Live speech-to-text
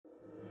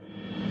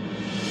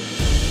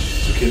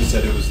Kim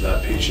said it was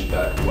that patient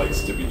that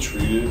likes to be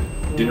treated,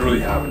 didn't really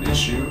have an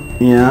issue.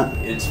 Yeah.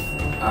 It's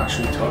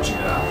actually touching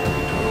it after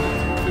we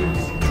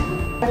told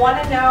it. I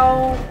want to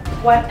know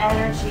what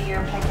energy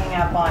you're picking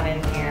up on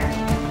in here.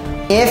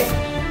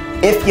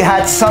 If you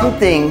had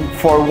something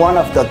for one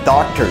of the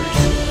doctors,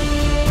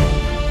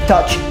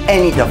 touch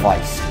any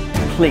device,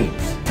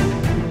 please.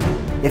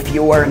 If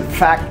you were in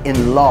fact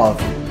in love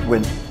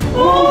with...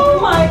 Oh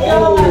my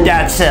God!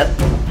 That's it.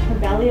 Her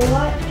belly a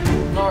lot?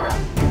 Laura.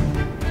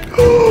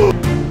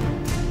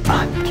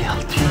 I'm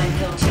guilty. I'm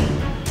guilty.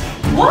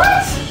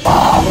 What?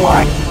 Oh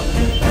my...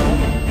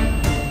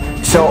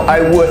 So I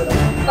would...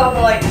 Oh,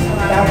 the lights come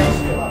out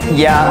here.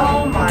 Yeah,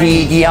 Oh my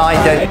the eye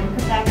that...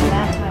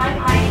 I'm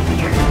hiding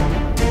here.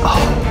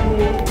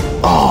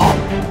 Oh.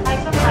 I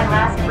took my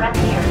last breath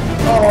here.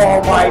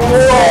 Oh my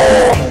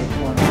God.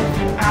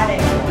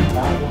 Attic.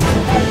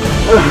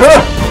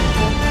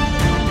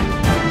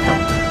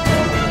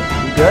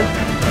 You good?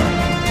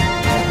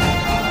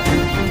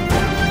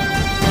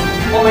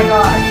 Oh my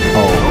God.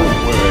 Oh.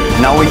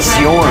 Now it's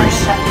yours.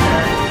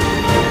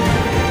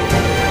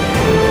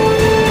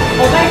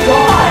 Oh my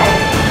God.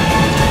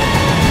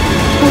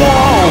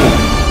 Whoa.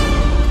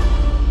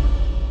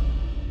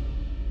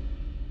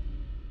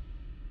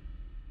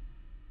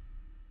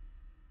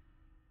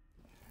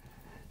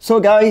 So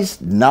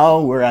guys, now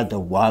we're at the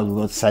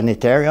Wildwood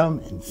Sanitarium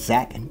and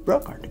Zach and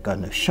Brooke are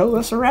gonna show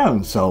us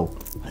around. So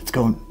let's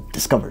go and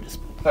discover this.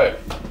 Hey,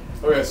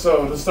 okay,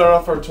 so to start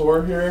off our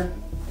tour here,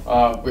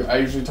 I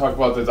usually talk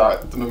about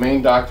the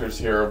main doctors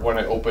here when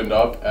it opened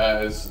up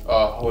as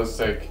a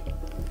holistic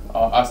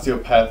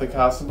osteopathic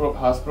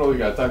hospital. You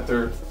got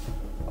Dr.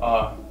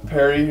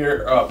 Perry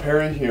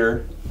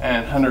here,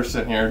 and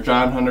Henderson here,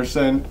 John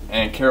Henderson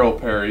and Carol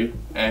Perry,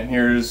 and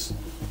here's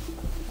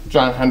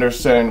John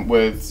Henderson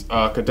with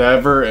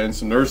cadaver and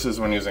some nurses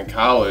when he was in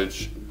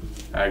college,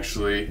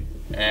 actually.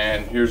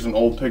 And here's an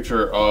old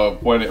picture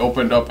of when it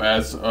opened up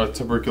as a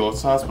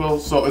tuberculosis hospital.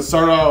 So it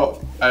started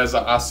out as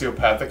an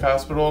osteopathic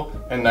hospital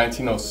in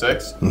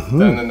 1906.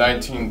 Then in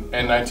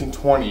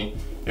 1920,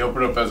 it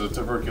opened up as a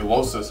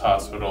tuberculosis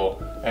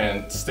hospital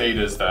and stayed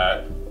as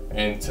that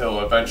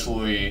until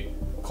eventually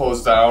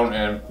closed down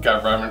and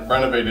got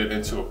renovated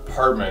into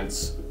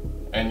apartments.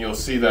 And you'll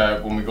see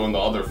that when we go into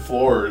other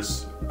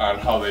floors on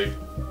how they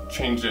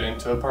changed it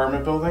into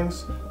apartment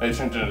buildings. They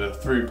changed it into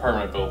 3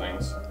 apartment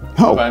buildings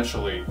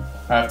eventually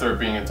after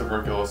being a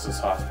tuberculosis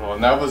hospital.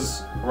 And that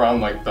was around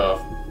like the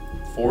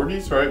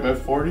 40s, right? Mid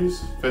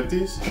 40s,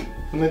 50s?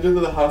 When they did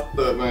when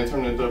they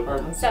turned into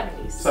apartments?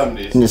 70s.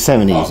 70s. In the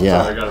 70s,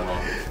 yeah. Sorry, I got it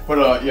wrong.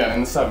 But yeah,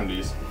 in the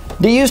 70s.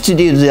 They used to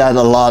do that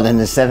a lot in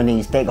the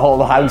 70s, take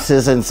whole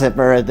houses and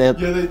separate it.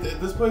 Yeah,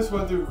 this place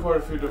went through quite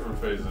a few different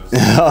phases. They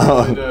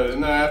did.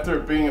 And then after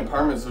being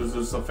apartments, there was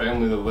just a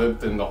family that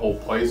lived in the whole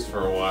place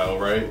for a while,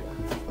 right?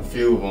 A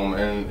few of them,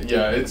 and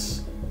yeah,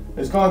 it's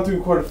gone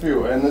through quite a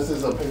few. And this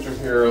is a picture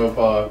here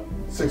of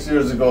 6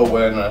 years ago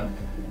when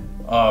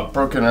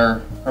Brooke and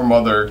her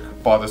mother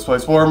bought this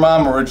place. Well, her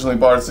mom originally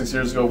bought it 6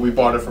 years ago. We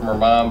bought it from her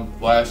mom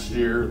last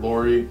year,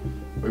 Lori.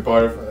 We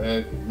bought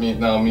it, me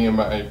and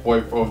my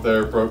wife over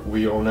there, Brooke,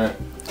 we own it.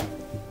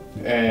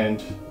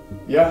 And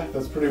yeah,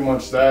 that's pretty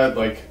much that.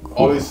 Like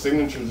all these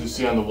signatures you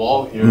see on the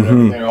wall here and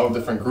everything, all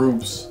different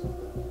groups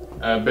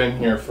have been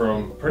here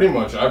from pretty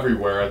much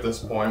everywhere at this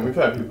point. We've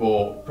had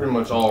people pretty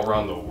much all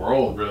around the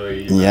world,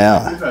 really.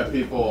 Yeah. We've had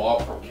people all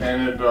from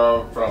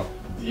Canada, from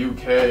the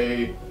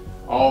UK,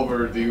 all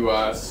over the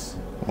US.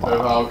 Wow.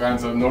 There's all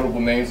kinds of notable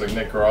names, like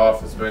Nick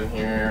Groff has been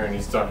here and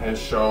he's done his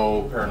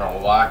show,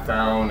 Paranormal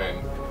Lockdown,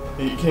 and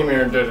he came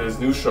here and did his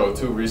new show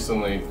too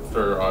recently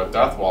for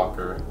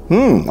Deathwalker.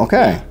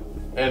 Okay.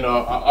 And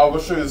I will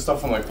show you the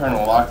stuff on like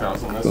Paranormal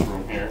Lockdowns in this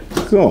room here.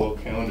 There's a little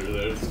calendar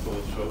there. It's cool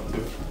to show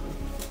too.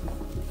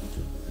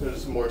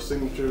 There's some more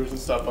signatures and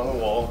stuff on the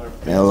wall.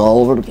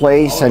 All over the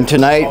place, and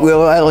tonight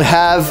we'll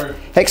have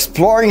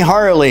Exploring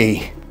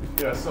Harley.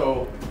 Yeah,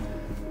 so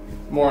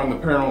more on the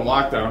Paranormal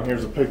Lockdown.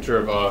 Here's a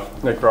picture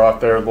of Nick Roth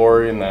there,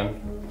 Lori, and then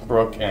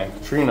Brooke and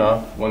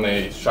Katrina when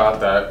they shot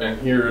that. And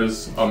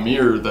here's a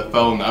mirror that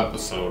fell in the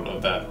episode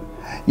of that.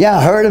 Yeah,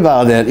 I heard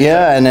about it.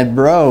 Yeah, and it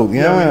broke.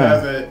 Yeah, we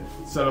have it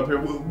set up here.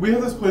 We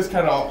have this place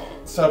kind of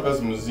set up as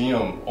a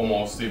museum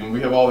almost. Even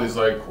we have all these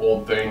like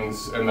old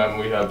things, and then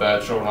we have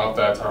that showing up.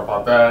 That talk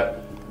about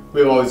that.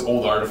 We have all these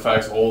old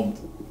artifacts, old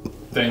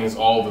things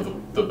all over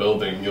the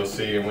building. You'll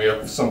see, and we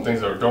have some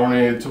things that are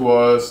donated to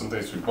us, some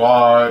things we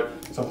bought,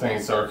 some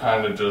things that are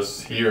kind of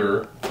just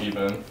here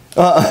even.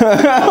 There's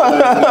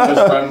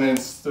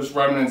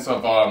remnants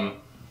of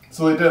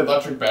so they did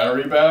electric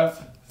battery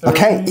bath therapy.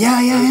 Okay,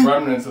 yeah. There's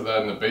remnants of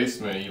that in the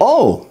basement even.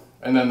 Oh.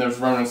 And then there's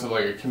remnants of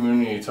like a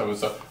community type of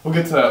stuff. We'll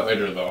get to that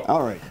later though.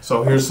 All right.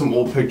 So here's some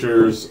old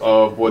pictures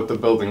of what the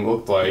building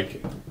looked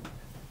like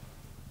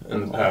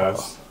in the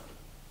past.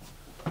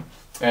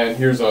 And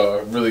here's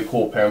a really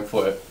cool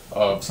pamphlet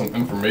of some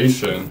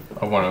information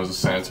of when I was a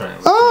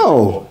sanitarium.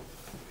 Oh.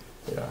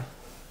 Cool. Yeah.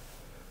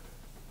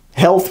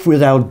 Health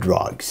without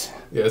drugs.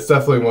 Yeah, it's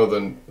definitely one of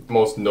the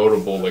most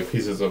notable like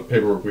pieces of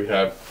paperwork we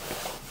have.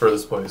 for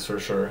this place for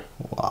sure.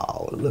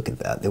 Wow, look at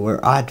that. They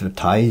were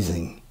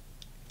advertising.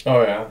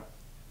 Oh yeah.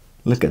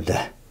 Look at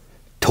that.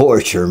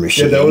 Torture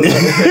machine. Yeah,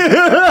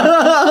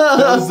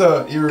 that was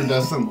the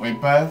iridescent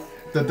white bath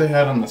that they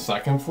had on the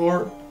second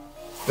floor.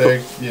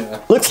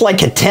 Yeah. Looks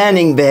like a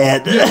tanning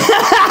bed. Yeah.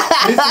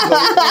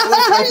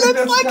 I think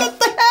Looks like a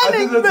that's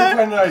tanning the bed.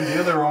 kind of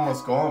idea they're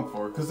almost going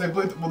for. Because they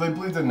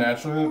believe that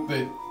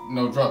naturally,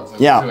 no drugs. They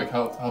Yeah. like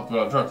help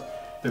without drugs.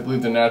 They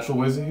believe the natural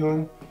ways of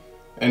healing.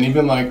 And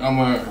even like on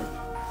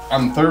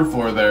the third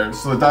floor there,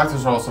 so the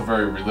doctors are also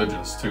very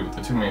religious too,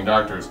 the two main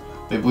doctors.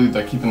 They believe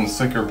that keeping the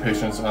sicker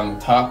patients on the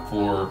top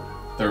floor,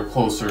 they're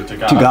closer to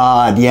God. To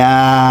God,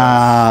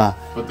 yeah.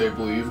 But they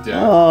believed, yeah.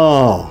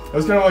 Oh. It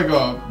was kind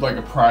of like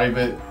a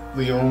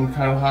privately owned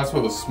kind of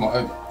hospital,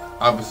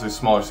 obviously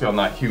smaller scale,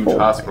 not huge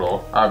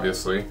hospital,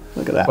 obviously.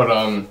 Look at that. But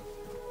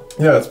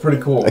yeah, it's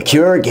pretty cool. A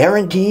cure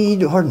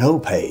guaranteed or no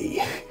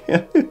pay.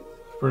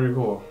 Pretty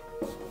cool.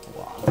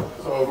 Wow.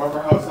 So remember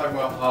how I was talking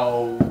about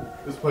how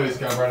this place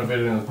got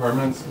renovated in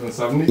apartments in the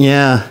 70s?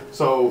 Yeah.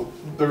 So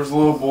there's a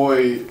little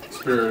boy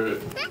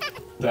spirit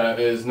that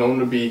is known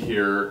to be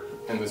here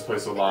in this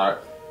place a lot.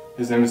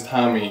 His name is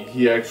Tommy.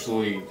 He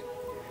actually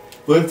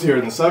lived here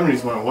in the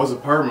 70s when it was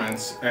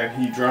apartments, and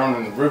he drowned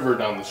in the river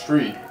down the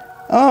street.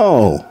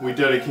 Oh. We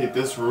dedicate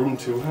this room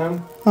to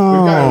him. Oh.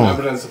 We've gotten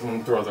evidence of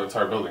him throughout the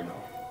entire building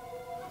though.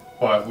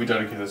 But we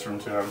dedicate this room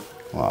to him.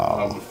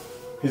 Wow.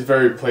 He's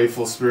very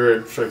playful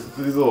spirit. He's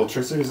a little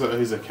trickster.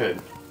 He's a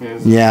kid.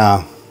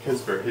 Yeah. Kid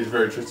spirit. He's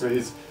very trickster.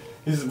 He's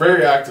a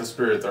very active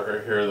spirit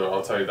here though.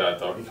 I'll tell you that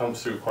though. He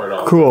comes through quite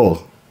often.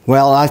 Cool.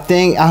 Well, I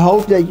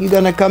hope that you're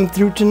gonna come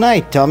through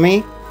tonight,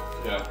 Tommy.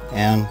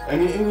 Yeah.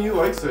 And he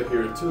likes it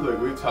here too. Like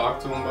we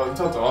talked to him about. We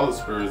talked to all the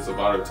spirits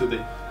about it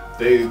too.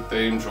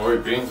 They enjoy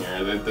being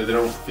here. They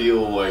don't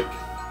feel like.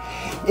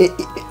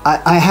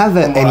 I have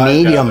a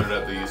medium.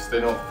 At least they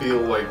don't feel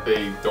like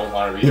they don't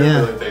want to be here.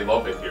 Yeah. They feel like they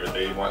love it here.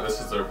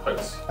 This is their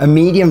place. A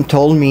medium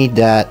told me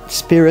that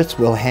spirits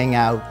will hang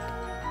out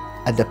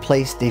at the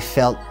place they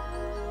felt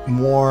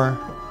more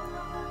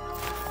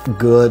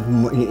good,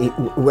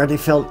 where they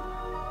felt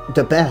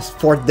the best.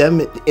 For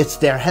them, it's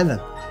their heaven.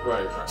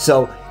 Right.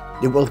 So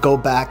they will go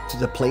back to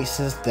the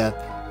places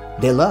that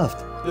they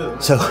loved. Yeah,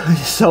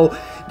 So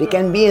they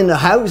can be in a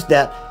house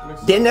that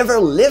they never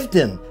lived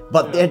in,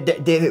 but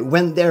they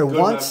went there good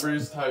once.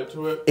 memories tied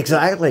to it.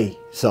 Exactly.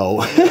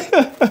 So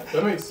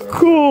That makes sense.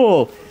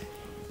 cool.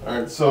 All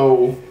right,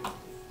 so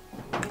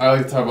I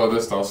like to talk about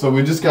this though. So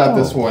we just got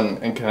this one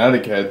in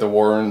Connecticut, the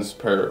Warrens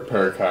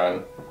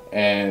Paracon,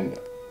 and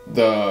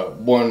the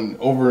one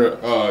over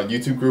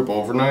YouTube group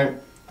Overnight.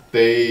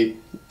 They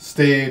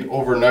stayed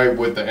overnight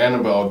with the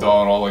Annabelle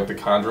doll and all like the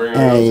Conjuring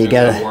items in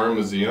the Warren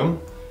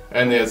Museum,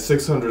 and they had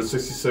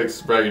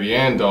 666 Raggedy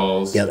Ann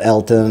dolls. Got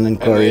Elton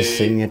and Corey's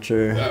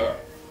signature.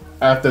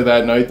 After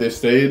that night they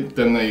stayed,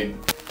 then they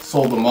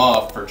sold them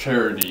off for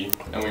charity,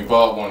 and we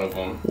bought one of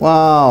them.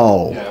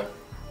 Wow. Yeah,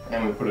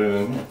 and we put it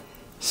in here.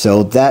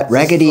 So that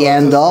Raggedy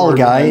Ann doll,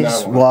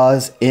 guys, that one.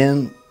 was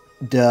in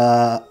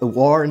the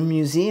Warren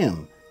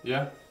Museum.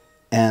 Yeah.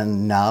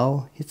 And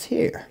now it's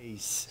here. And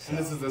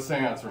this is the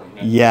seance room.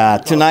 Yeah,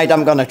 tonight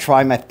I'm gonna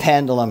try my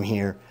pendulum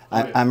here.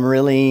 yeah. I'm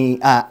really,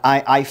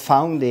 I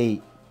found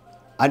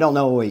I don't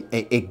know,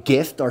 a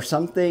gift or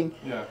something.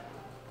 Yeah.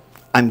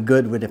 I'm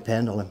good with a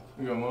pendulum.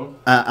 You gonna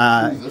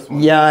move? Use this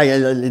one. Yeah,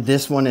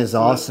 this one is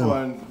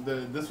awesome.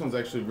 This one's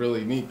actually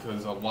really neat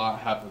because a lot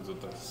happens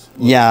with this.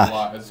 Yeah. A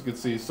lot, as you can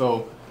see.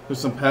 So there's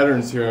some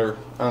patterns here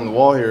on the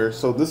wall here.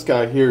 So this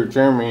guy here,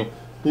 Jeremy,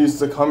 he used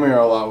to come here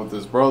a lot with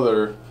his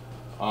brother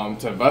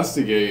to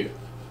investigate.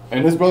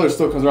 And his brother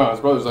still comes around. His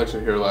brother's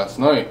actually here last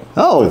night.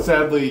 Oh. But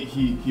sadly,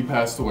 he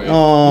passed away.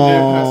 Oh. He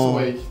didn't pass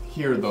away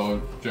here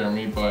though,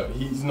 Jeremy, but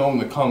he's known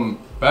to come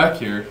back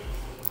here.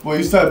 Well,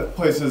 you said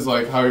places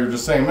like how you were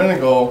just saying a minute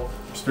ago,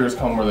 spirits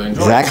come where they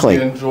enjoy. Exactly.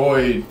 They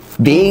enjoy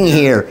Being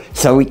here,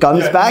 so he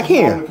comes back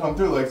he's known here. to come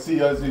through, like, see,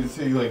 as you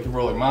see, like, he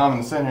wrote, like, mom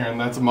and sent here, and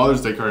that's a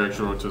Mother's Day card he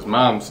actually wrote to his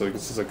mom, so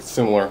it's just, like, a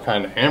similar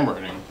kind of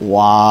handwriting. Yeah,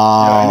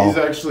 Wow. and he's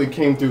actually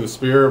came through the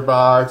spirit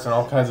box and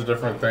all kinds of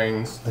different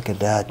things Look at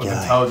that with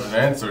guy. intelligent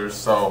answers,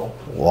 so.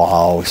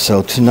 Wow,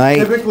 so tonight,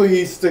 Typically,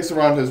 he sticks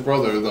around his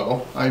brother,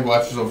 though. He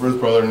watches over his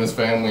brother and his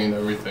family and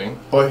everything.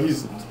 But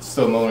he's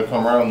still known to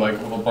come around, like,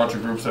 a bunch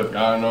of groups have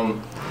gotten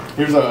him.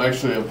 Here's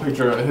actually a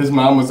picture. His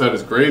mom was at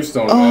his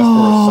gravestone and asked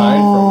for a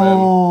sign from him.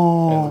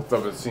 And looked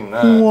up and seen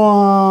that.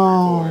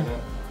 wow. Pretty cool,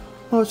 ain't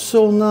it? That's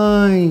so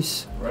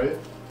nice. Right?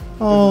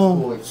 Oh,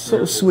 Cool, like, so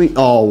very sweet.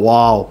 Oh,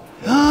 wow.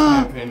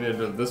 Hand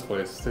painted of this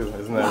place too.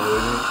 Isn't that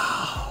really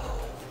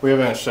neat? We have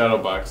a shadow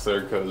box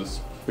there because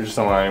we just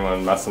don't want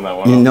anyone messing that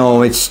one You up.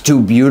 know, it's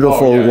too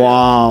beautiful. Oh, yeah, yeah.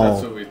 Wow.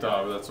 That's what we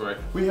thought. That's right.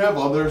 We have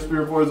other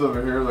spirit boards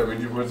over here, like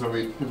Ouija boards that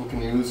people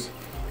can use.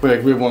 We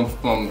have one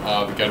from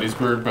the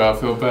Gettysburg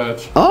Battlefield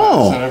Badge.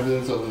 Oh. And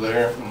everything's over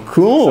there. And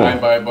Cool.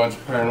 Signed by a bunch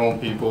of paranormal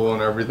people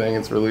and everything.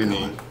 It's really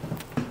neat.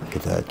 Look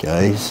at that,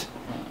 guys.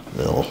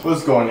 Little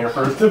Let's go in here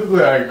first.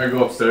 Typically, I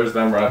go upstairs,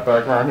 then right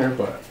back around here,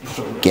 but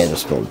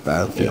Gettysburg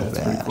Battlefield yeah, it's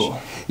pretty Badge.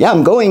 cool. Yeah,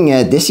 I'm going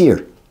this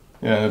year.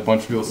 Yeah, a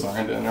bunch of people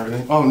signed it and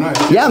everything. Oh,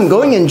 nice. Yeah, I'm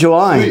going in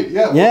July. Sweet.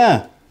 Yeah.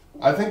 Yeah.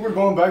 I think we're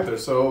going back there,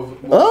 so.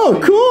 Oh,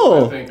 see,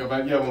 cool. I think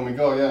about when we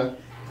go, yeah.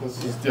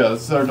 This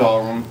is our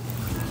doll room.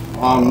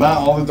 Not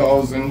all the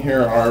dolls in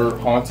here are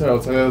haunted. I'll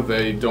tell you,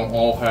 they don't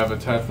all have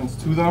attachments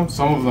to them.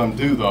 Some of them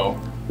do, though.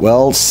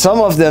 Well,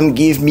 some of them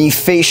give me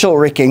facial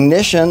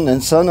recognition,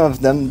 and some of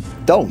them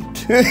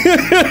don't.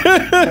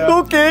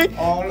 Okay.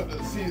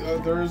 See,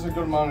 there is a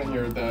good amount in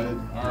here that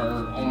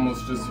are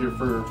almost just here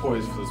for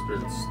toys for the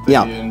spirits.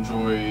 Yeah. They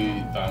enjoy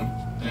them.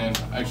 And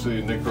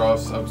actually, Nick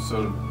Ross'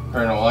 episode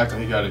Paranormal Active,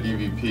 he got an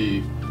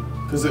EVP.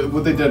 Because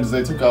what they did is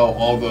they took out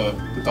all the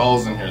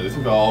dolls in here. They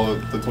took out all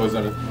the toys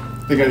and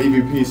everything. They got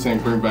EVP saying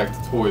bring back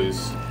the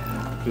toys.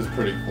 Which is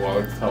pretty cool. I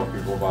like to tell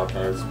people about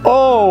that.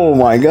 Oh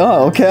my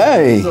god,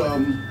 okay.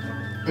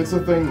 It's a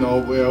thing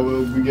though. We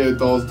get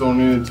dolls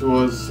donated to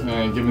us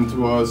and given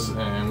to us,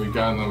 and we've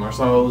gotten them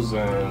ourselves,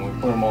 and we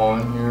put them all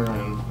in here,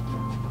 and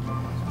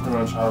pretty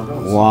much how it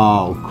goes.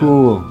 Wow,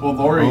 cool. Well,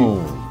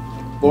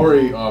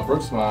 Lori,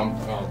 Brooks' mom,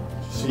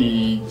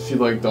 she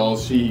liked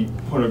dolls. She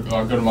put a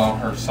good amount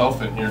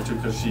herself in here too,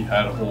 because she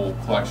had a whole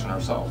collection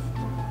herself.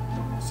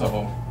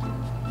 So,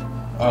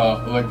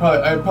 I'd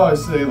probably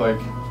say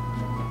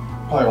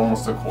probably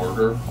almost a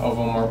quarter of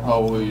them are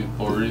probably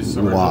Lori's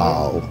original.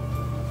 Wow.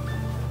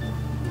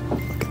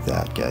 Look at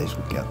that, guys.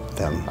 We got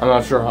them. I'm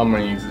not sure how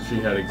many she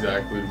had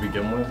exactly to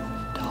begin with.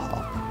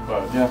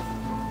 But yeah.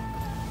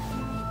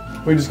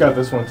 We just got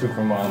this one too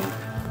from Lawrence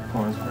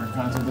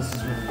Concert. This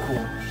is really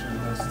cool.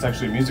 It's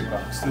actually a music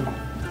box too.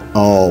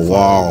 Oh, So,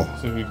 wow.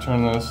 So if you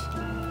turn this,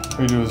 what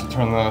you do is you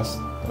turn this,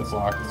 it's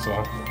locked,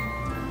 so.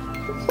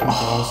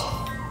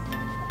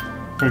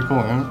 Pretty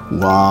cool, huh?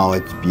 Wow,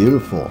 it's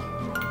beautiful.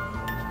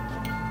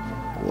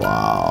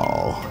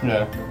 Wow.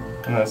 Yeah.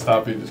 And that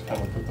stop, you just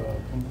kind of put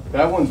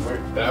that one's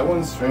weird. That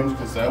one's strange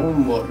because that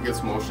one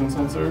gets motion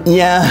sensor.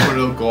 Yeah. But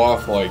it'll go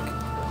off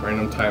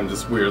random times.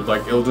 It's weird.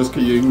 It'll just,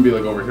 you can be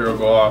over here, it'll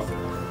go off. You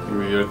can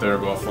be right there,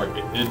 it'll go off.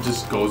 It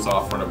just goes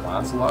off when it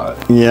wants a lot.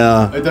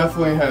 Yeah. It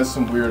definitely has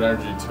some weird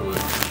energy to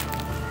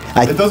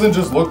it. It doesn't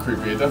just look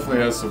creepy. It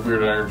definitely has some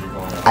weird energy going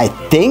on. I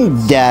think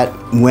that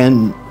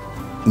when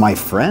my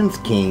friends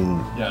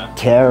came,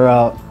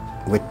 Tara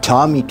with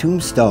Tommy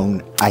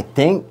Tombstone, I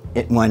think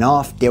it went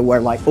off. They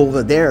were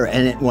over there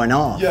and it went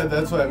off. Yeah,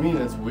 that's what I mean.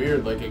 It's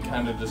weird. It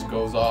kind of just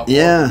goes off.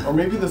 Yeah. Or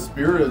maybe the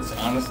spirits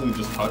honestly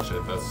just touch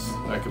it.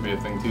 That could be a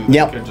thing too.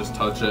 Yep. They could just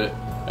touch it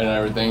and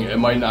everything. It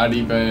might not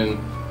even.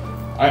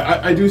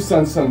 I do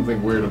sense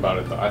something weird about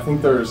it though. I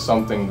think there is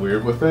something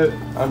weird with it.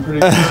 I'm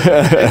pretty sure.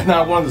 It's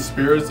not one of the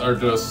spirits are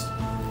just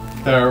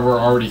that were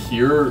already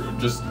here,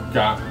 just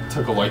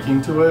took a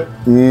liking to it.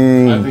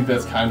 I think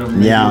that's kind of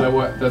maybe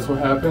that's what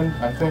happened.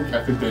 I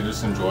think they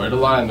just enjoy it a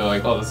lot, and they're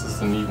like, oh, this is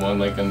the neat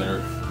one, and they're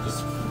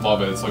just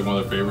love it. It's one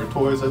of their favorite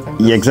toys. I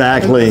think.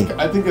 Exactly.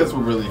 I think that's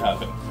what really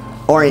happened.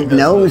 Or it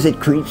knows it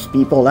creeps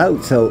people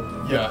out, so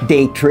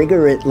they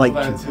trigger it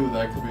that too.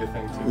 That could be a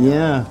thing too.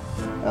 Yeah.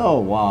 Oh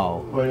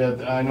wow. But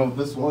yeah, I know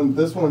this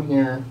one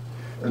here,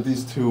 or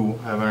these two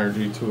have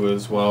energy to it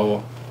as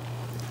well.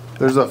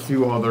 There's a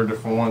few other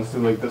different ones too,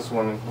 like this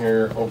one in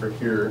here, over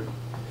here.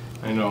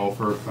 I know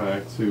for a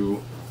fact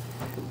too.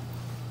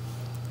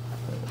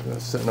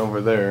 Sitting over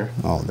there.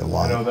 Oh, the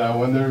one. I know that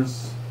one.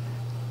 There's.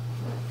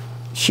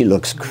 She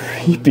looks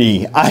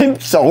creepy. I'm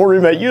sorry,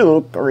 but you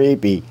look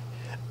creepy.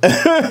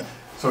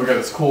 So we got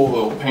this cool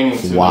little painting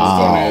too that was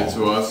donated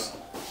to us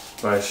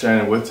by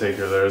Shannon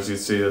Whittaker there. As you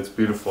see, that's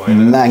beautiful.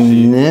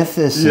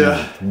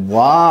 Magnificent.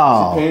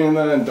 Wow. She painted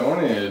that and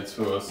donated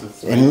to us.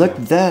 It's and look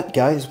at that,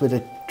 guys, with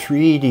a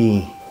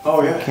 3D.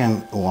 Oh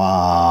yeah.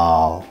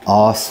 Wow.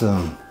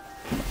 Awesome.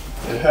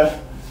 Yeah.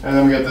 And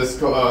then we got this,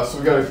 so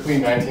we got a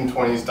complete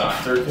 1920s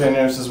doctor kit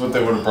here. This is what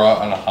they would have brought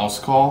on a house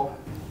call.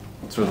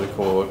 It's really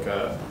cool to look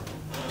at.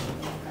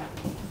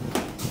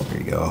 There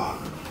you go.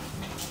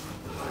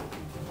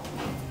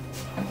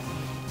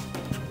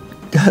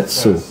 That's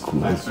so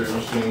cool. X-ray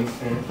machine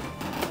here.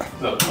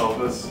 The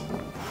pelvis.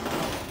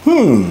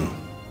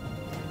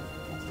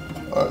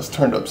 It's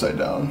turned upside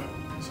down.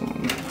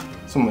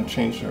 Someone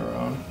changed it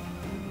around.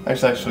 I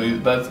think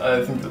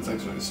that's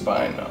actually the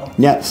spine now.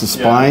 Yeah, it's the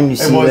spine. You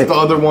see the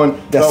other one.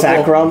 The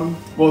sacrum.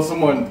 Well,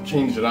 someone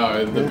changed it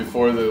out.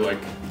 Before they I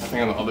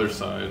think on the other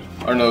side.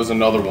 Or no, there was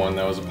another one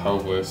that was a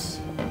pelvis.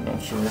 I'm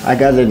not sure. I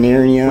got it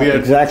near you.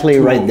 Exactly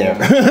right there.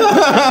 Yeah,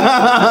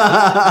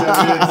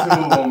 we had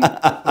two of them.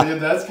 But yeah,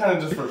 that's kind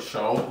of just for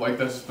show.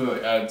 That's just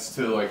adds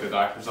to the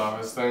doctor's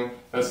office thing.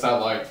 That's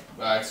not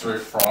X-ray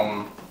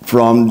from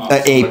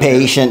a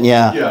patient.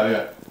 Yeah.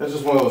 Yeah. That's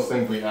just one of those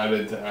things we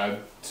added to add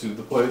to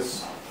the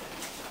place.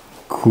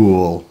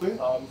 Cool.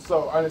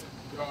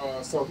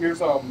 So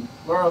here's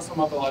learn some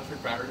about the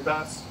electric battery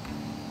bats.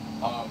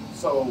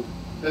 So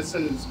this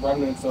is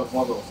remnants of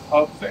one of those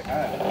hubs they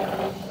had.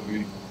 As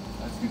you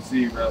can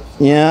see, right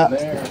there.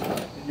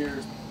 And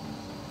here's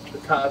the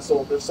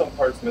console. There's some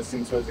parts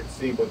missing, so as you can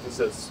see, but this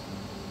is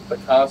the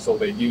console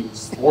they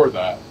used for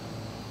that.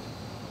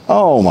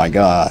 Oh my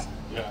God.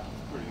 Yeah,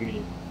 pretty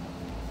neat.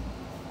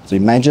 So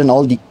imagine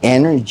all the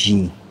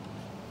energy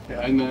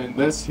Yeah, and then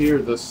this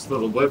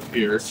little lip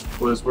here,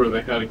 was where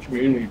they had a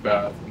community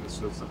bath, and this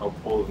was how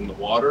pulled in the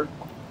water.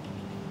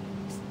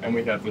 And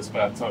we had this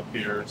bathtub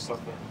here and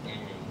stuff and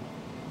everything.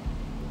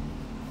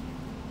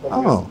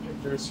 Oh.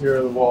 Pictures here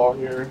on the wall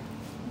here.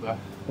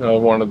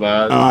 One of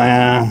that. Oh,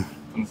 yeah.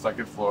 On the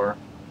second floor.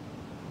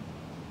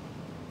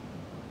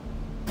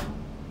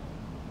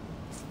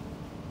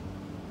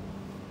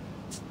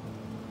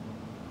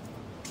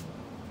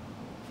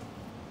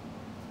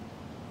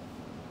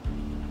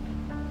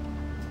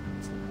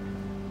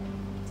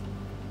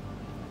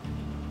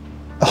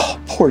 Oh,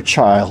 poor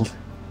child.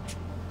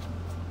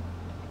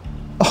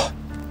 Got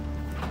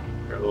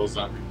a little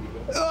zombie.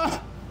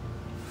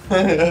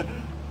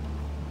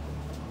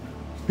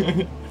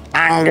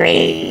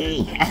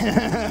 Hungry.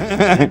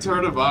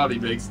 Turn a body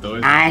makes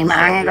noise. I'm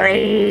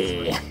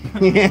hungry.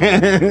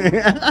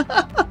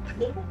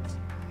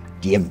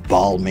 The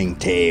embalming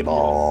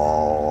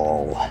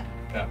table.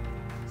 Yeah.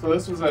 So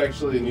this was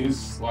actually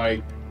news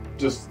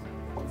just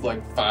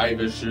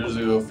 5-ish years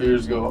ago, a few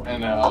years ago,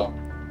 and a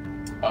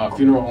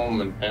funeral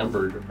home in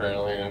Hamburg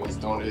apparently, and it was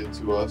donated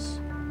to us.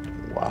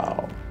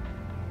 Wow.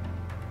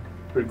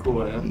 Pretty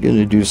cool, man. I'm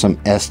gonna do some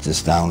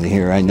Estes down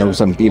here. I know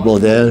some people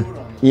there.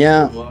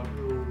 Yeah. A lot of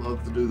people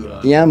love to do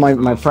that. Yeah,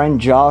 my friend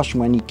Josh,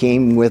 when he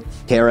came with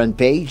Tara and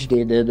Paige,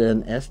 they did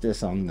an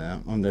Estes on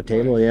the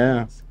table.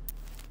 Yeah.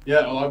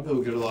 Yeah, a lot of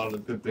people get a lot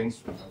of good things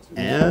from that too.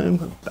 And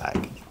we're back.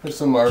 There's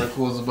some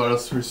articles about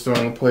us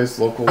restoring the place,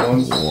 local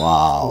ones.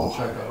 Wow.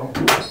 Check out.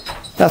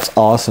 That's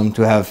awesome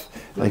to have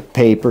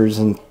papers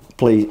and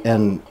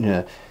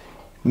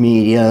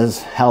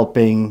media's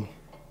helping.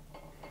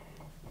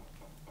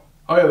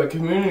 Oh yeah, the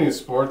community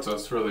supports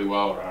us really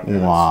well around here.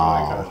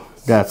 Wow,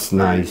 that's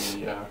nice.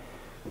 Yeah,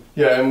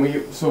 yeah, and we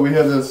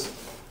had this.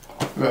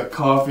 We got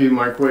coffee,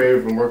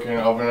 microwave, and working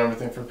oven and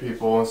everything for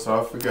people and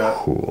stuff. We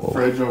got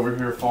fridge over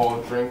here full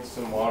of drinks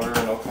and water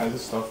and all kinds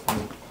of stuff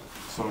and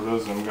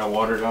sodas, and we got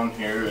water down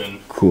here and.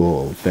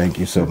 Cool, thank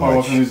you so I much.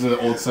 wasn't using the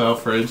old style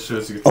fridge, so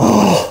you can.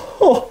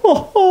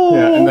 Oh,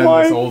 yeah, and then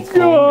my this old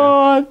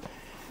God. Phone,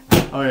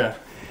 yeah. Oh yeah.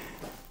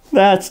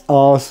 That's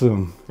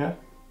awesome. Yeah.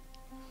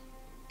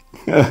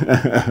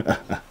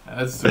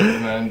 That's it,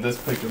 and then this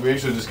picture, we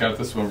actually just got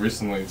this one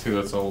recently too.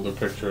 That's an older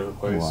picture of the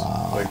place.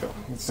 Wow.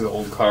 It's the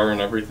old car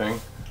and everything.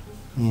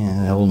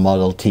 Yeah, the old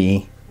Model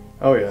T.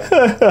 Oh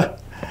yeah.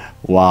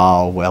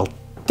 Wow, well,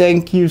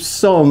 thank you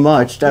so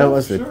much. That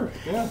was a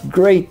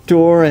great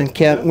tour, and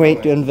can't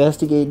wait to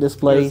investigate this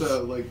place.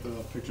 There's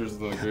the pictures of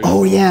the graveyard.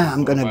 Oh yeah,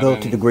 I'm gonna go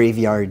to the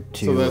graveyard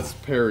too. So that's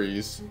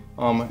Perry's.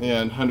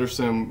 Yeah, and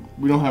Henderson,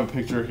 we don't have a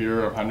picture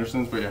here of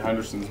Henderson's, but yeah,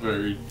 Henderson's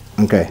buried.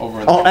 Okay.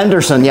 Over in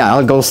Anderson, yeah,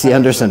 I'll go see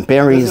Anderson.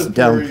 Perry's this is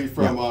down. Perry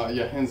from,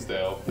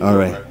 Hinsdale. He's all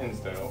right. At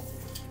Hinsdale.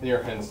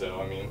 Near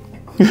Hinsdale, I mean.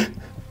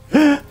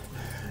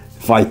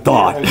 If I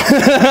thought.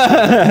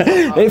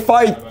 If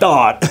I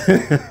thought.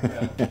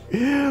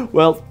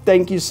 Well,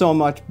 thank you so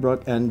much,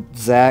 Brooke and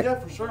Zach. Yeah,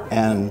 for sure.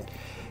 And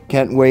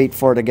can't wait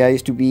for the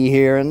guys to be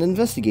here and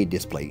investigate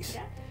this place.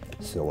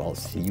 So I'll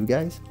see you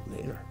guys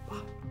later.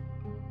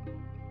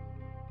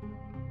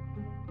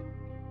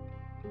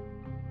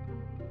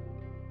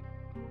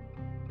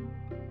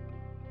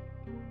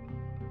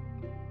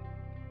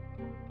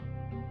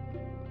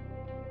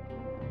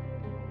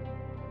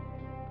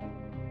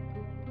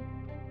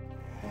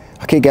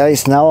 Okay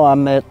guys, now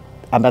I'm at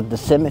the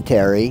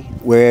cemetery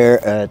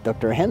where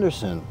Dr.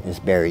 Henderson is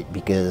buried,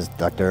 because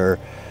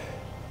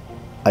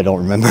I don't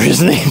remember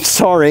his name,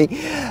 sorry,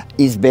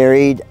 he's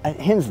buried at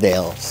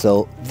Hinsdale.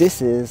 So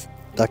this is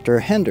Dr.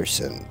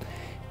 Henderson,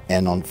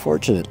 and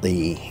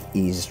unfortunately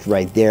he's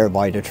right there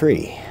by the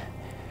tree,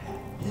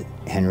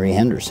 Henry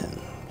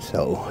Henderson.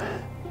 So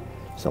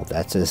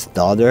that's his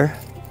daughter,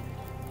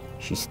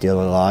 she's still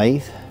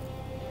alive,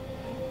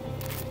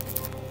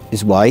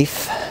 his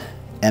wife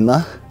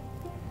Emma,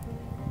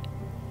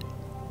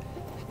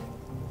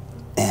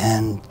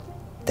 and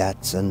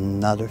that's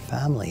another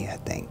family, I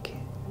think.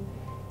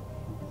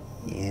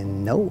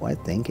 And no, I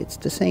think it's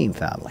the same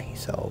family.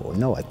 So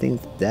no, I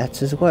think that's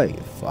his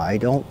wife. I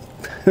don't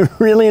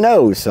really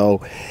know.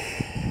 So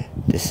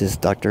this is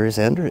Dr.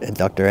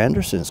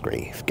 Anderson's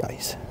grave,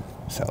 guys.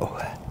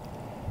 So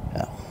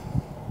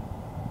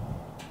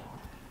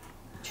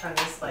Turn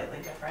this slightly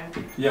different.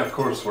 Yeah, of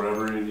course,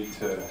 whatever you need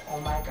to. Oh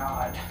my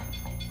God.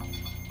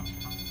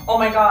 Oh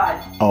my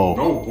God. oh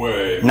No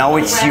way. no,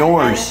 it's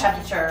Recommended yours.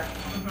 temperature.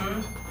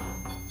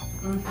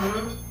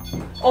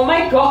 Oh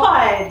my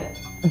God.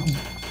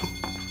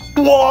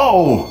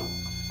 Whoa!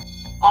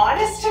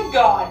 Honest to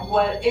God,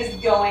 what is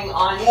going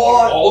on here?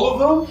 All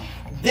of them?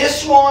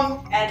 This one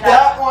And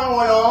that one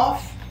went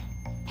off.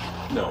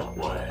 No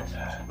way.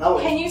 No,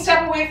 Can you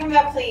step away from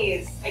that,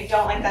 please? I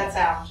don't like that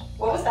sound.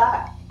 What was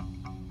that?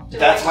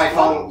 that's my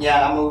phone.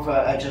 Yeah,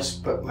 I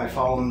just put my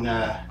phone.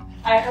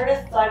 I heard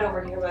a thud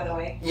over here, by the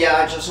way. Yeah,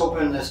 I just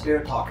opened the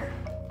spirit talker.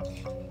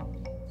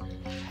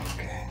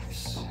 Okay,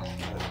 I'm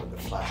gonna put the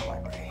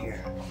flashlight right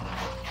here.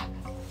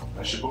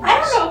 I should put I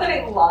don't know that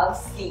I love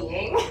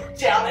seeing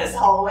down this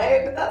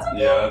hallway, but that's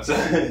okay. Yeah, that's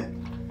it.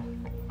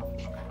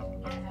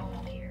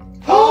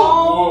 Oh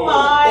Oh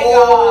my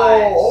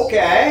Oh, gosh.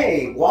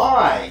 okay.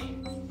 Why?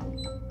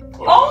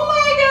 Oh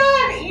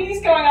my god,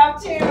 Edie's going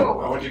up too.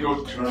 Why would you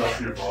go turn off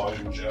your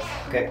volume,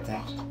 Jeff? Okay,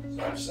 thanks.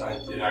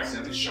 It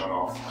accidentally shut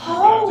off.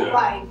 Oh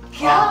my I'm gonna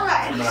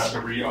gosh. have to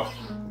re-up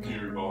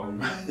your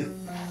volume.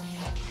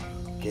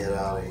 Get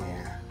out of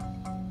here.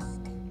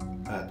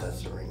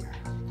 That's the ringer.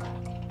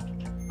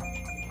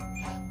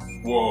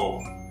 Whoa.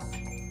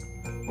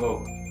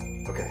 Whoa.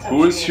 Okay.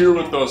 Who is here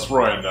with us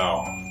right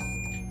now?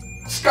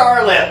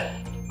 Scarlet!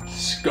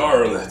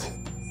 Scarlet.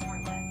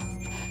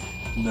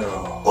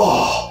 No.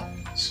 Oh!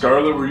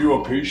 Scarlet, were you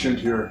a patient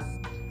here?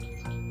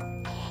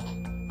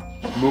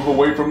 Move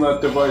away from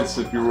that device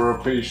if you were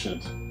a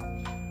patient.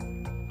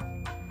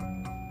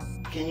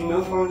 Can you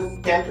move from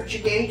the temperature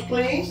gauge,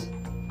 please?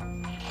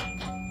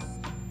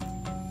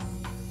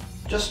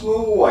 Just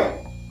move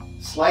away.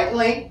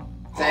 Slightly.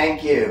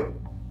 Thank you.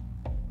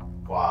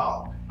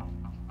 Wow.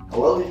 I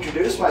will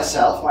introduce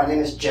myself. My name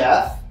is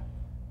Jeff.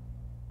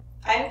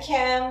 I'm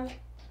Kim.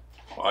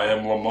 I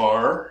am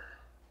Lomar.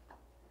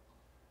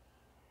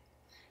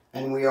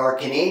 And we are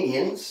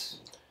Canadians.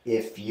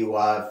 If you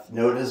have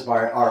noticed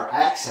by our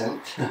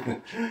accent.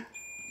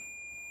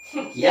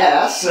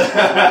 Yes.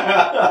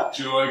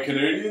 Do you like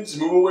Canadians?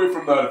 Move away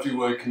from that if you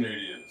like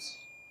Canadians.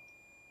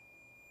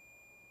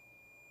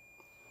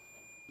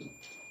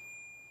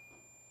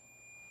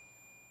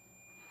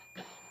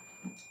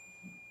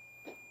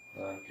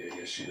 Okay, I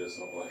guess she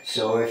doesn't like.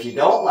 So if you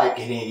don't like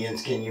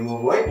Canadians, can you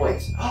move away,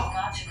 please?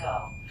 Got to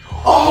go.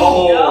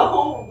 Oh!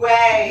 No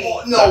way.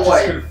 No That just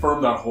way.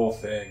 confirmed that whole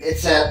thing.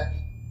 It's a...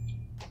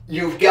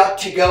 You've got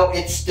to go.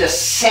 It's the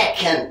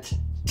second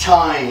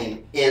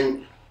time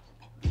in...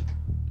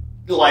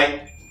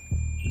 Like...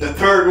 The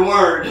third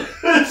word.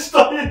 It's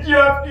like you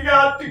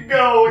got to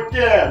go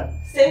again.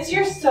 Since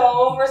you're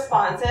so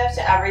responsive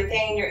to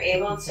everything and you're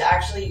able to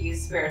actually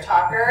use Spirit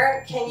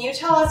Talker, can you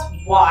tell us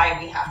why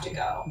we have to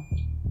go?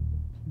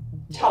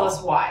 Tell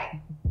us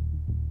why.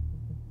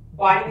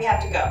 Why do we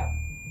have to go?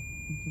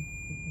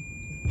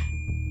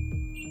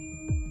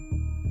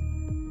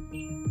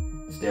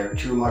 Is there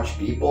too much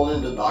people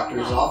in the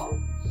doctor's office?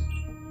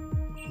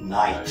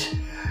 Night.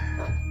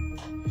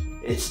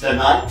 It's the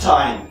night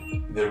time.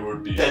 There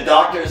would be. The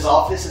doctor's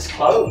office is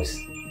closed.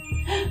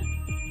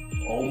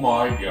 Oh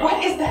my god.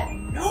 What is that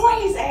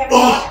noise? I have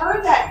not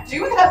heard that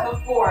do that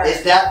before.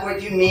 Is that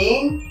what you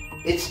mean?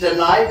 It's the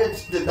night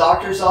that the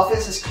doctor's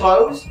office is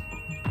closed?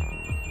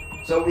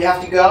 So we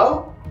have to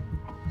go?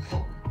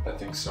 I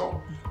think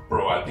so.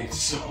 Bro, I think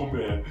so,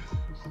 man.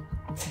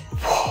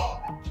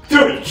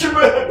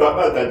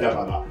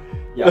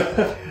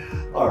 Yeah.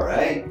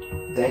 Alright.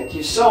 Thank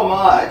you so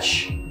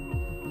much.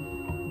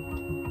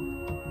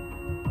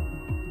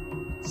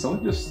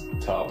 Someone just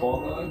tap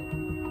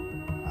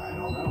on I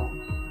don't know.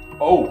 that?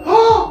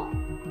 Oh!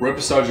 Right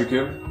beside you,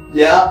 Kim.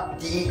 Yeah,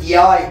 the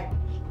EDI.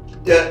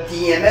 The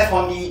EMF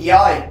on the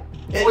EDI.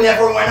 It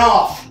never went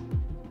off.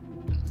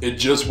 It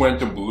just went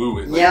to blue.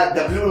 It, Yeah,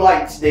 the blue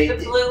lights. The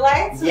blue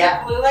lights?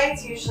 Yeah. The blue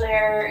lights usually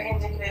are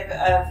indicative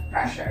of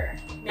pressure.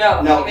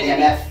 No, No,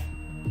 humidity. EMF.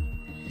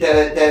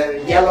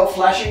 The yellow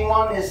flashing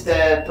one is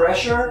the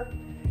pressure.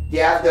 You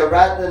have the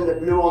red and the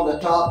blue on the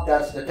top,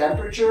 that's the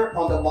temperature.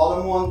 On the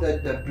bottom one,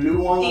 the blue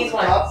one These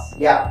on the top. ones.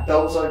 Yeah,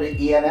 those are the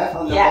EMF.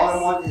 On the Yes.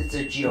 bottom one, it's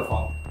the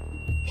geophone.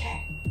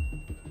 Okay.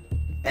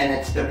 And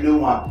it's the blue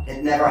one.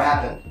 It never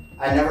happened.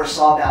 I never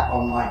saw that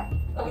on mine.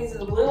 Okay, so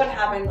the blue one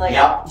happened like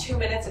Yep. 2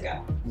 minutes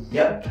ago.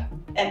 Yep.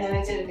 And then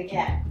I did it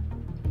again.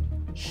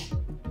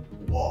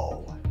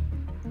 Whoa.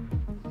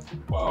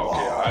 wow,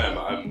 okay,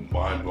 I'm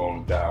mind blown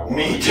with that one.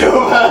 Me too.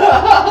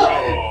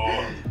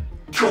 Oh.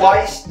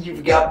 Twice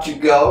you've got to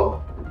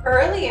go.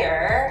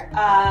 Earlier,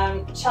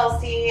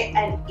 Chelsey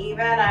and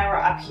Eva and I were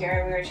up here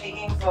and we were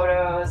taking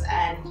photos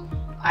and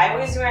I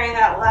was wearing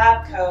that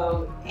lab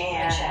coat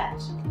and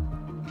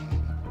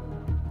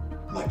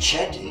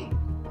Machete.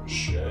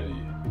 Machete.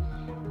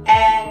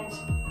 and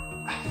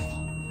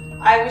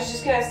I was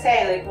just gonna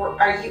say, like,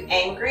 are you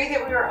angry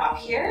that we were up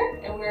here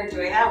and we were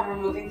doing that? We were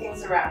moving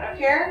things around up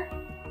here.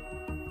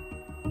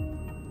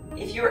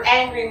 If you're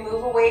angry,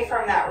 move away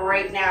from that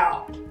right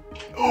now.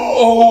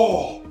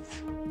 Oh!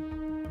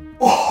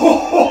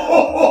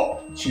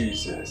 Oh.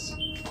 Jesus.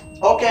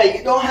 Okay,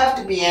 you don't have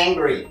to be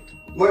angry.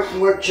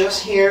 We're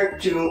just here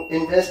to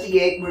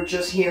investigate. We're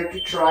just here to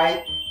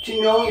try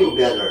to know you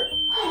better.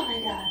 Oh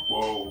my god.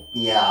 Whoa.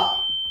 Yeah.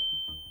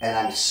 And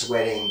I'm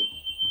sweating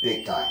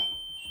big time.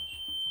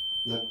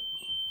 Look,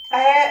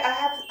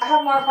 I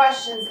have more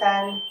questions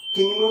then.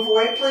 can you move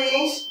away,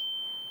 please?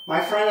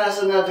 My friend has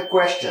another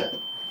question.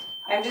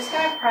 I'm just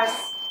gonna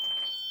press.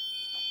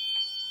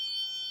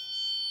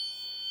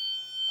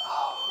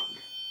 Oh,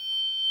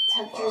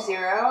 Temperature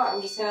 0.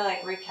 I'm just gonna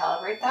like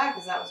recalibrate that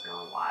because that was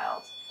going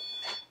wild.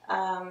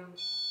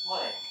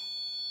 Wood.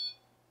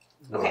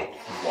 Okay.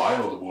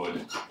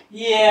 Wildwood.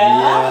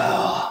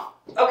 yeah.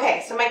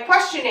 Okay, so my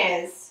question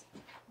is,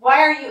 why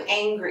are you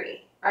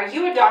angry? Are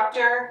you a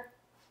doctor?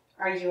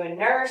 Are you a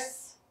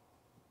nurse?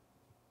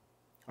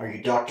 Are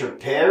you Dr.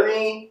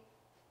 Perry?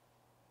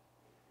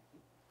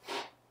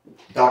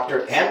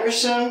 Dr.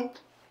 Anderson?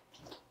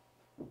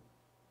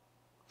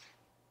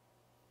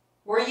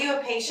 Were you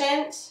a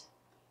patient?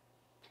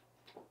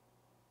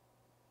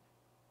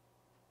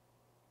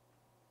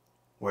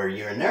 Were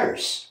you a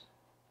nurse?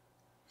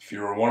 If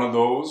you were one of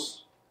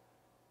those,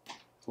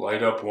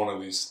 light up one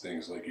of these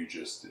things like you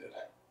just did.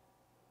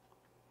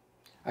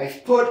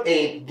 I've put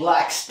a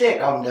black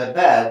stick on the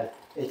bed.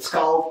 It's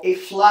called a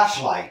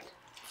flashlight.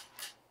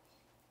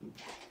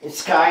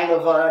 It's kind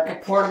of like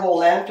a portable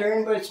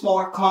lantern, but it's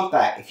more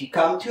compact. If you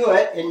come to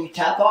it and you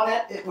tap on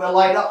it, it will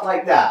light up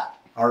like that.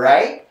 All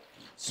right?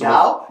 So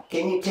Now,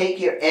 can you take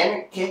your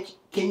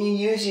can you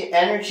use your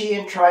energy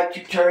and try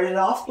to turn it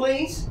off,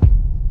 please?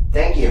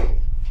 Thank you.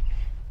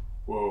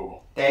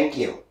 whoa. Thank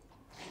you.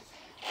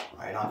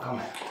 Right on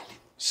command.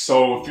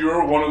 So if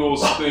you're one of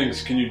those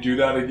things, can you do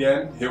that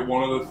again? Hit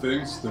one of the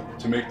things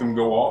to make them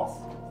go off?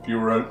 If you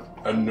were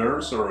a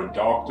nurse or a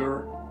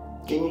doctor?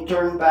 Can you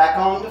turn back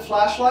on the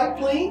flashlight,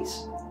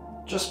 please?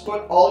 Just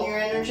put all your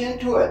energy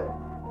into it.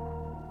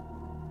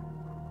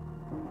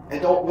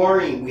 And don't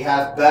worry, we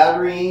have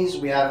batteries,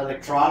 we have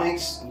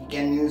electronics. You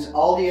can use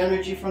all the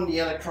energy from the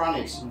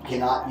electronics. You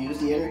cannot use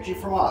the energy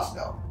from us,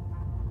 though.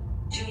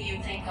 Do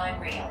you think I'm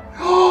real?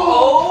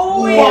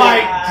 Oh, my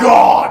yeah.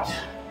 God!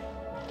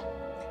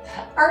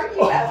 Are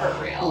you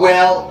ever real?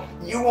 Well,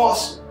 you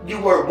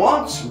were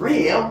once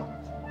real.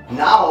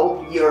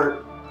 Now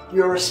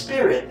you're a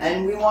spirit,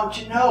 and we want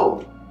to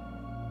know.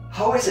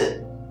 How is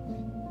it?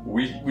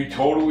 We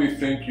totally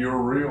think you're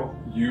real.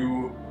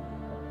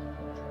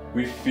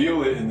 We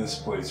feel it in this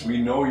place. We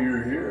know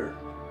you're here.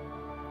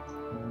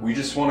 We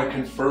just want to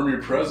confirm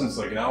your presence.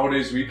 Like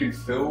nowadays we can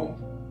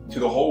film to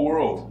the whole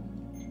world.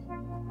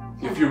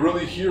 If you're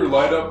really here,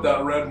 light up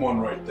that red one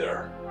right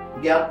there.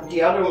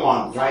 The other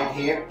one right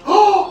here.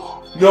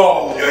 Oh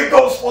No! there it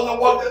goes for the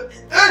one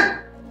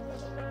that.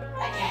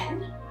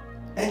 Again?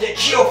 And the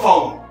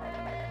geophone.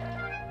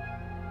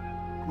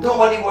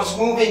 Nobody was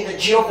moving. The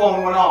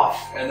geophone went off.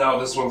 And now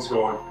this one's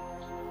going.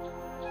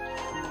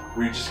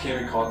 We just came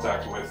in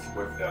contact with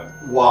them.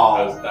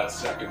 Wow. That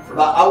second first.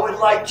 But I would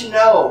like to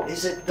know,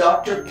 is it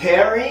Dr.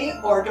 Perry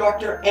or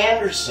Dr.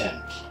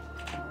 Anderson?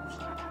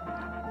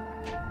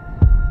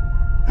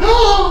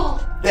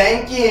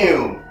 Thank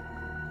you.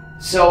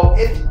 So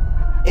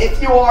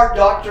if you are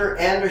Dr.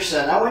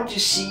 Anderson, I went to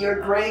see your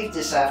grave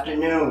this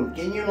afternoon.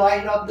 Can you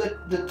light up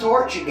the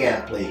torch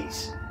again,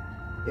 please?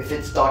 If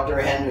it's Dr.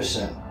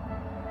 Henderson.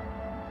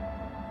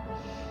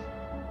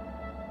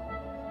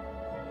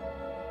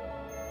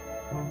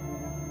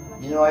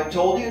 You know, I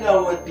told you that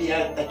would be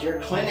at your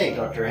clinic,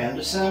 Dr.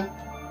 Henderson.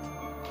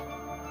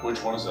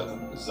 Which one is that?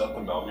 Is that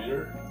the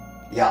millimeter?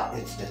 Yeah,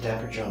 it's the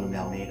temperature on the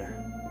millimeter.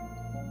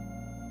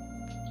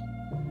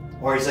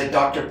 Or is it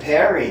Dr.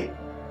 Perry?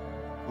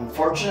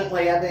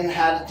 Unfortunately, I didn't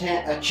have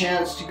a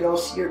chance to go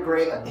see your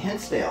grave at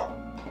Hinsdale.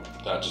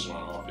 That just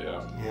went off,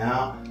 yeah.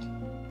 Yeah.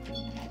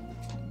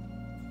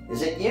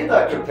 Is it you,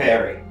 Dr.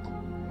 Perry?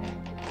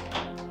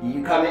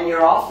 You come in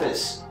your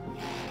office.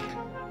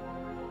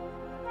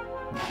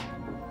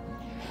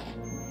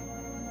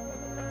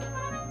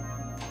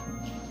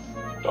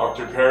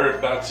 Dr. Perry,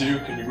 if that's you,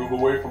 can you move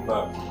away from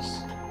that, please?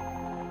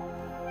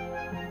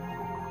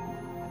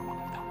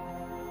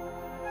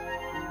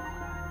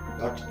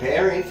 Dr.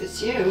 Perry, if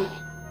it's you.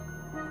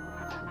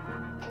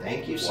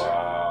 Thank you, sir.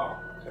 Wow.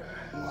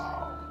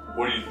 Wow.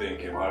 What are you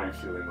thinking? How are you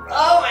feeling right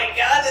Oh my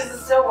god, this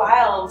is so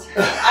wild.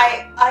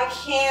 I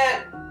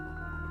can't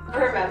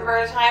remember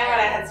a time when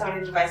I had so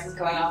many devices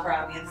going off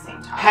around me at the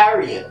same time.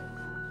 Harriet.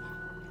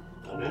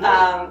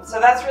 So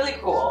that's really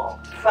cool.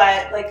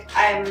 But like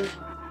I'm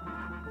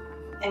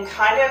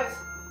kind of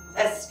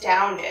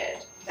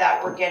astounded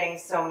that we're getting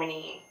so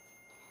many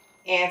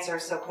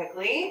answers so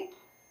quickly.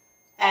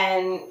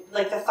 And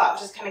like the thought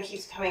just kind of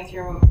keeps coming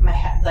through my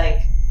head,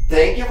 like,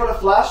 Thank you for the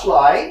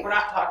flashlight. we're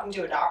not talking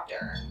to a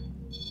doctor.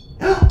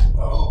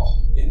 Oh,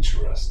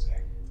 interesting.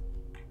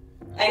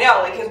 I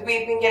know, like, because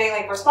we've been getting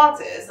like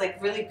responses,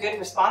 like really good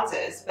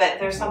responses, but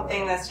there's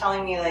something that's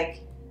telling me like,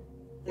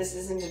 this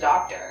isn't a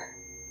doctor.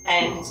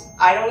 And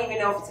I don't even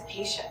know if it's a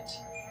patient.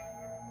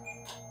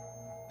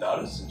 That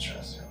is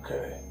interesting.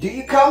 Okay. Do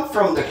you come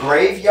from the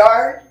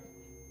graveyard?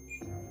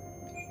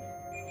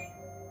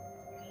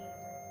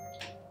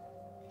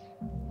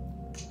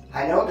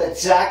 I know that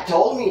Zach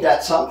told me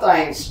that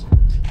sometimes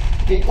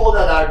people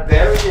that are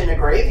buried in the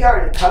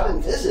graveyard come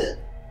and visit.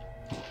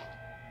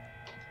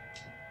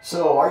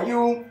 So, are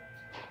you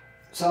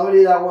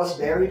somebody that was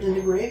buried in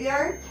the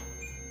graveyard?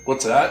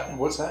 What's that?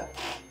 What's that?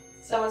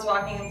 Someone's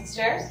walking up the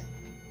stairs?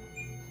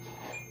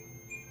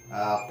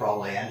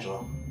 Probably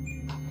Angelo.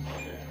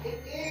 It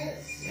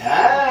is.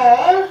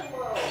 Yeah.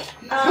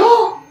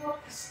 Um,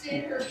 Up the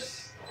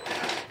stairs.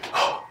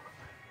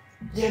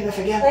 Yeah, enough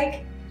again.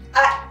 like,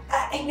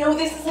 I know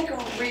this is like a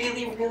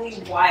really,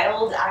 really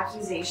wild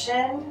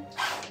accusation,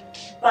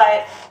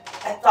 but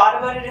I thought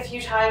about it a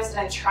few times and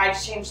I tried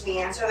to change the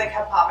answer that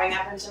kept popping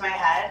up into my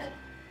head.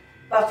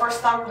 But for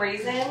some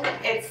reason,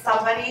 it's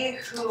somebody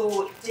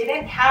who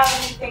didn't have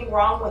anything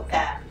wrong with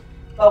them,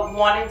 but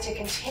wanted to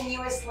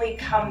continuously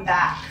come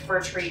back for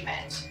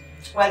treatment.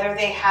 whether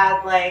they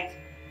had like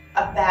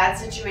a bad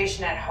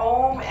situation at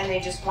home and they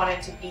just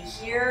wanted to be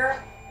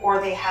here, or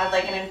they had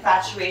like an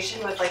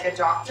infatuation with like a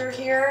doctor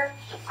here.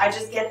 I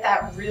just get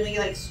that really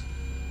like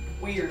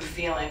weird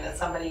feeling that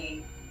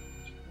somebody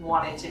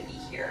wanted to be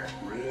here,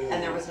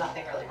 and there was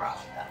nothing really wrong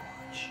with them.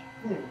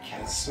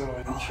 That's so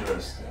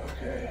interesting.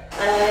 Okay.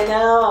 I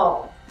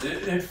know.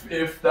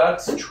 If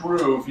that's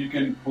true, if you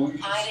can please.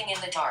 Hiding in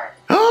the dark.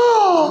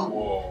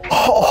 Whoa.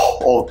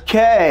 Oh,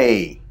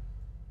 okay.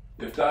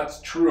 If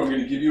that's true, I'm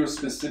going to give you a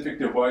specific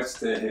device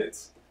to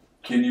hit.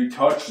 Can you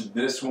touch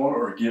this one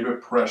or give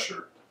it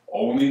pressure?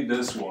 Only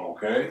this one,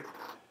 okay?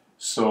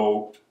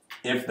 So,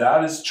 if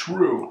that is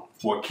true,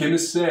 what Kim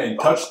is saying,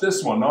 touch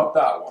this one, not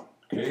that one.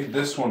 Okay,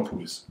 this one,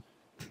 please.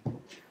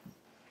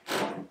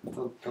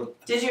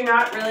 Did you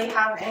not really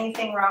have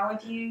anything wrong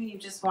with you? You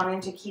just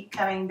wanted to keep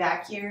coming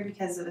back here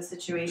because of a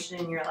situation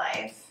in your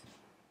life?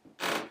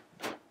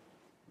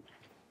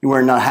 You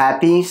were not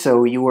happy,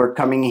 so you were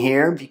coming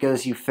here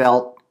because you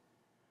felt,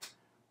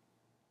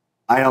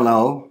 I don't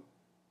know,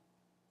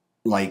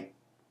 like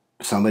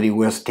somebody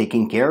was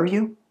taking care of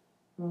you?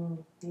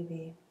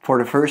 Maybe. For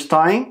the first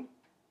time?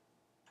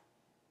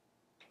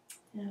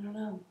 I don't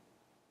know.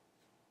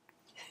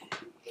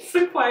 It's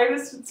the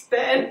quietest it's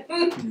been.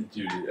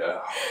 Dude,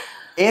 yeah.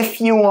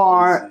 If you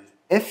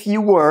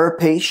were a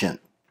patient,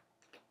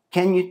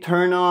 can you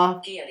turn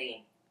off?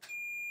 Guillotine.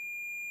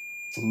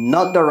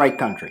 Not the right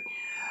country.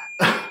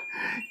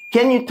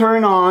 Can you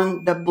turn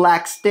on the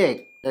black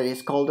stick that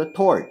is called a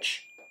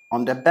torch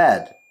on the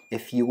bed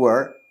if you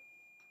were,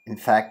 in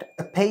fact,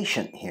 a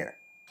patient here?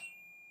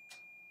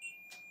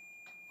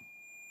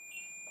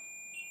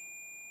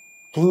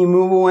 Can you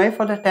move away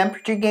for the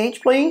temperature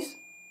gauge, please?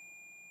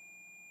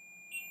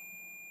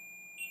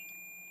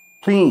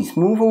 Please,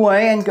 move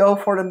away and go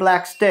for the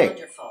black stick.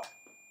 Wonderful.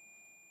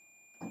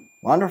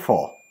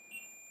 Wonderful.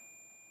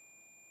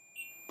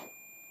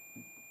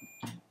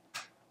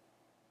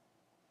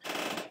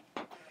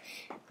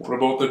 What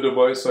about the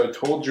device I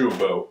told you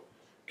about?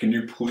 Can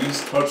you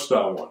please touch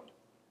that one?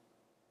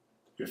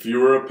 If you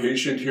were a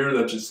patient here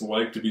that just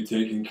liked to be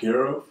taken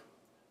care of,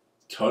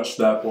 touch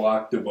that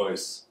black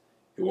device.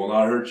 It will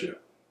not hurt you.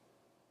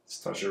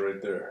 Just touch it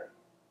right there.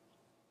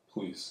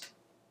 Please.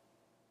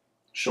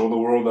 Show the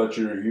world that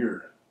you're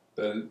here.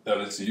 That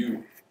it's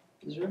you.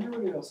 Is there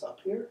anybody else up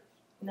here?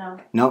 No.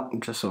 No,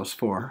 just those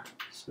four.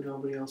 So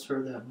nobody else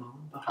heard that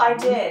moan? I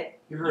behind you? did. You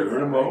You heard,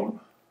 heard that, a right? moan?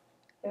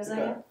 It was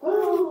Okay. like,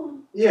 Oh,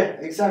 yeah,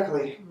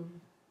 exactly.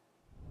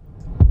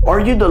 Or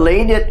you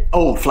delayed it.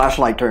 Oh,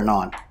 flashlight turned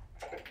on.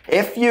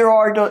 If you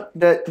are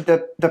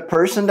the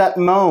person that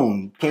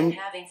moaned, I'm can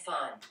having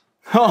fun.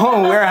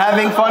 oh, we're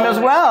having fun as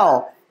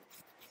well.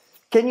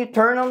 Can you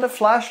turn on the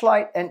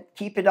flashlight and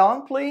keep it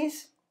on,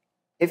 please?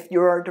 If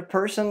you are the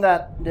person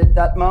that did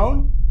that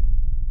moan,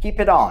 keep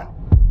it on,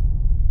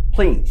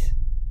 please.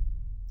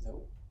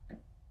 Nope.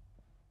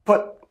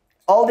 Put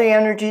all the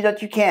energy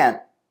that you can.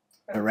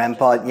 The REM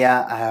pod,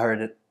 yeah, I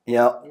heard it.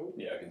 Yeah,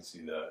 Yeah, I can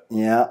see that.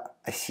 yeah,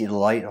 I see the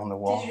light on the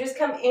wall. did you just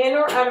come in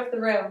or out of the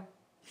room?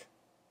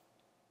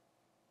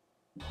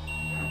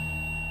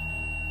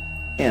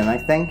 In, I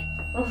think.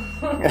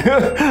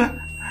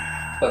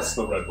 That's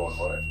the red one,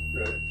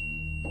 right?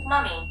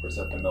 Mummy. Or is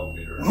that the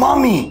millimeter?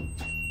 Mommy!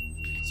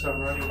 So I'm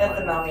running That's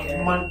the mine.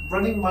 millimeter.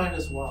 Running mine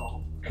as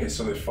well. Okay,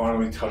 so they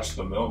finally touched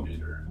the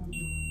millimeter.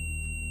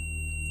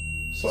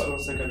 So So,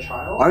 it's like a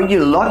child? Are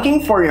you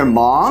looking for your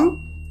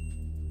mom?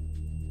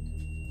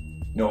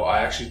 no, I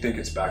actually think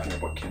it's backing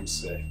up what Kim's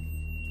saying.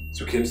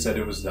 So Kim said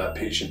it was that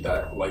patient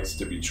that likes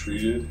to be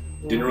treated,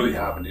 didn't really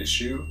have an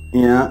issue.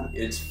 Yeah.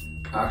 It's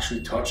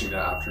actually touching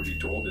that after we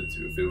told it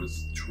to, if it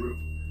was true.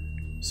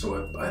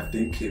 So I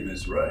think Kim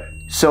is right.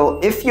 So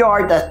if you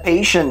are that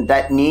patient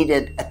that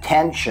needed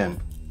attention,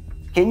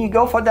 can you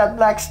go for that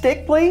black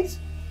stick, please?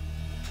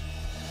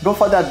 Go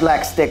for that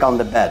black stick on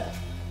the bed.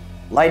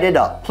 Light it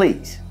up,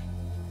 please.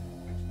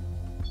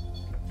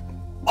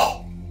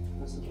 Oh,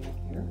 Is it in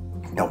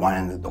here? the one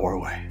in the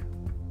doorway.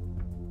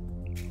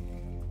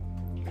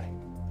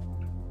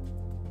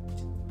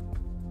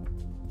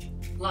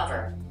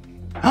 Lover.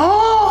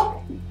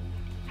 Oh!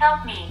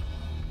 Help me.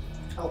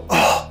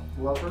 Oh,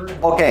 lover?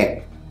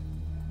 Okay.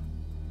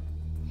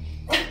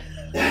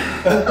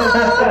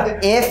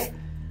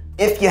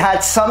 If you had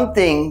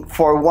something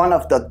for one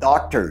of the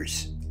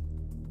doctors,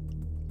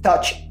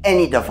 touch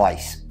any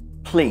device,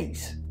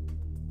 please.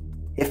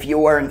 If you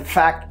were in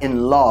fact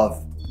in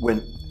love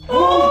with...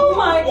 Oh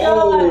my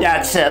god!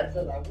 That's it.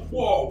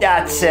 Whoa!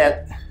 That's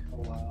it. Oh,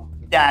 wow.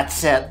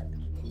 That's it.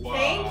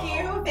 Thank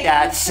you. Thank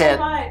That's you so it.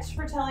 much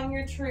for telling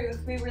your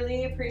truth. We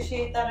really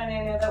appreciate that, and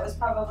I know that was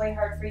probably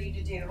hard for you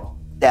to do.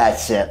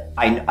 That's it.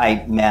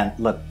 Man,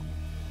 look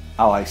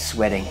how I'm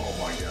sweating. Oh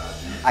my god.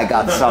 I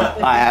got some.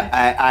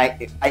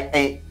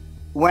 I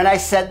when I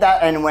said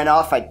that and went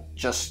off, it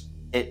just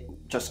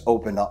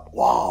opened up.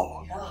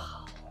 Wow.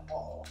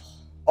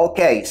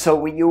 Okay, so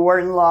when you were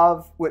in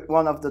love with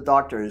one of the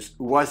doctors,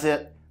 was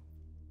it?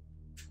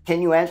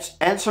 Can you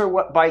answer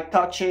what by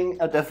touching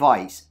a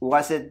device?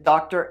 Was it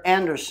Dr.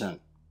 Anderson?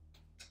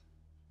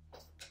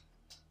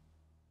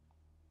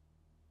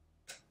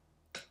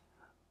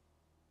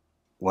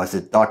 Was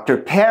it Dr.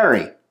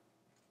 Perry?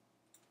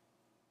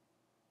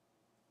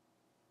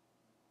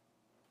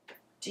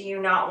 Do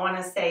you not want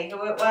to say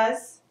who it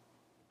was?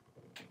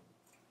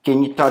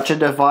 Can you touch a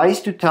device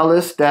to tell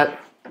us that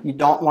you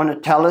don't want to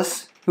tell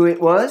us who it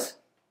was?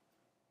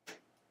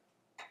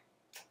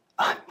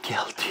 I'm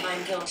guilty.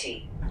 I'm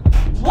guilty.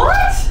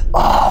 What?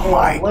 Oh The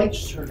my.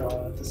 lights turned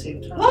on at the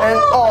same time. And,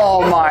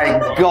 oh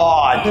my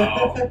God.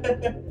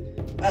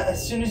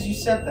 As soon as you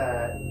said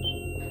that,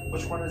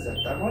 which one is it?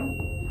 That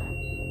one?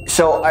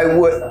 So I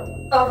would. That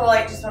one. Oh, the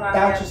light just went on.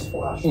 That again. just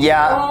flashed.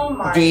 Yeah. Oh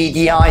my The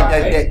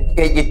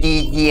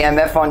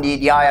EMF on the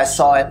DI, I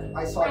saw it.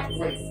 I saw it.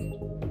 Wait.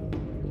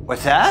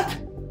 What's that?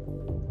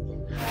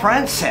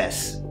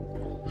 Francis.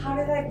 How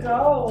did that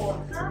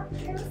go?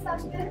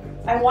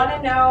 I want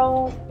to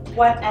know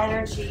what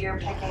energy you're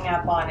picking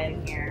up on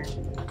in here.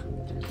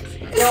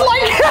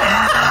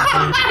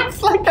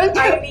 It's like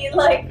I mean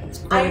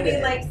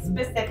like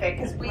specific,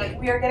 because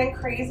we are getting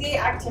crazy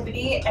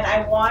activity, and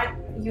I want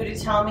you to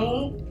tell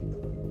me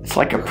It's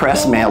like a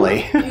press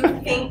melee.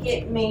 you think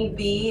it may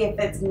be if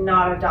it's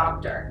not a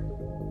doctor.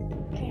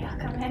 Okay, I'll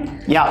come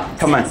in. Yeah,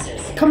 come on.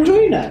 Senses. Come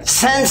join us.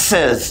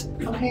 Senses.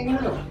 Come hang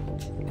out.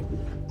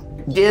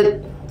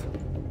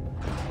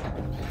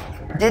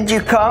 Did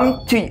you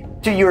come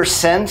to your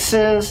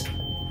senses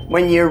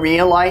when you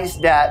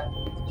realized that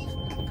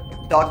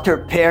Dr.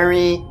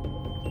 Perry?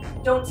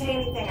 Don't say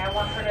anything. I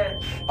want her to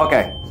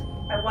Okay.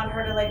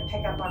 like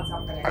pick up on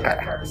something in Okay.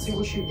 here Let's first. see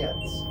what she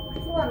gets.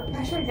 That's a lot of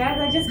pressure, guys.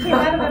 I just came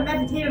out of a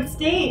meditative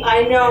state.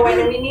 I know,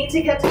 and we need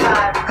to get to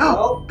that.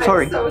 Oh,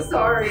 sorry. I'm so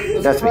sorry.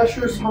 That's me.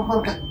 Pressure's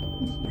on.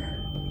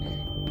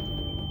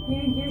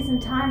 You can give me some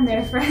time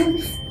there,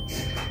 friends.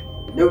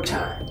 No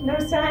time. No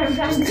time.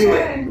 Time Just to do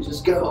time. it.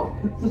 Just go.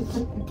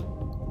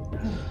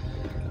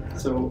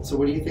 So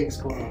what do you think's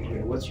going on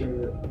here? What's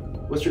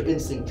your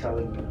instinct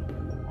telling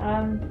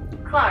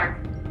you? Clark.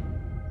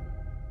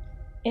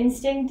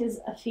 Instinct is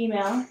a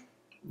female.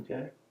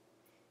 Okay.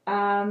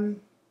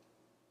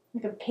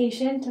 Like a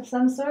patient of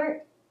some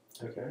sort.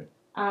 Okay.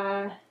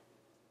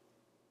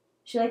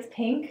 She likes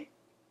pink.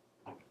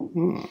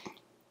 Hmm.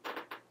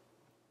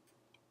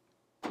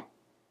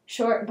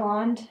 Short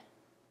blonde.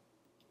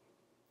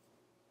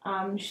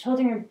 She's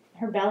holding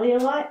her belly a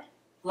lot.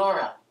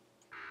 Laura.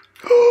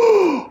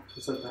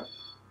 What's that?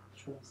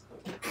 It's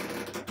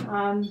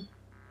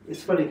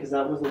It's funny because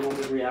that was the one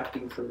we were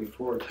reacting for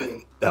before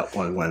too. That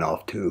one went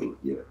off too.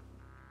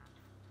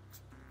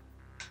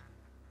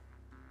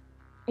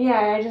 Yeah,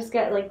 I just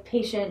get like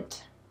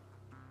patient.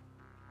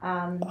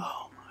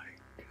 Oh my.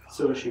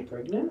 So is she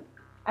pregnant?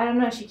 I don't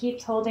know, she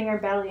keeps holding her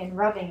belly and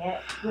rubbing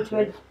it, which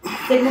would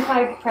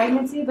signify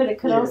pregnancy, but it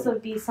could Yeah. also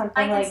be I something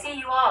can like see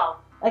you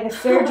all. a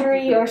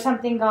surgery or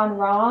something gone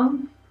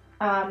wrong.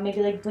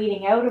 Maybe like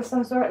bleeding out of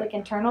some sort, like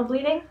internal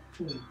bleeding.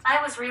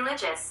 I was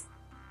religious.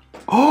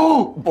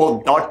 Oh,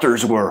 well,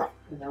 doctors were.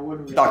 And that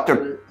one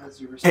Dr.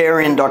 as you were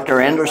Perry and Dr.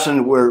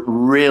 Anderson were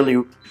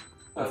really,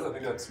 I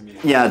think that's me.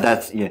 yeah.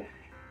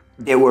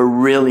 They were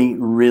really,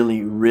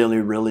 really, really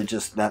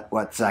religious. That's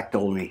what Zach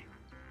told me.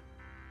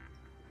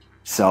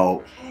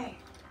 So, Okay.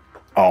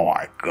 oh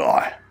my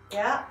God.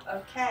 Yeah.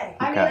 Okay.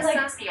 I Okay. mean, like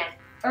Associate.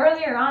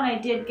 earlier on, I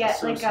did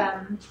get like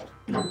a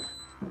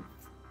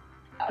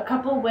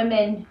couple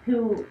women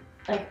who,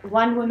 like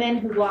one woman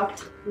who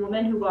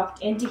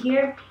walked into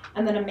here,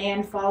 and then a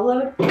man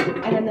followed,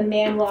 and then the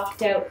man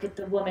walked out, but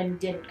the woman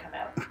didn't come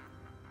out.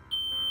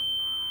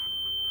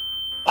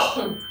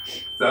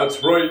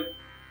 That's right.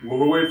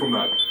 Move away from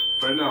that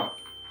right now.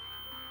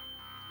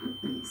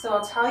 So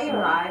I'll tell you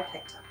what I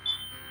picked up.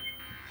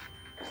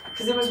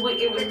 Because it was The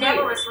weird.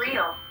 devil is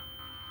real.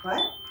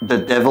 What? The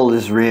devil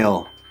is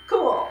real.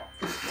 Cool.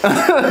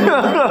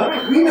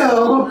 We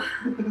know.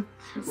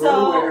 We're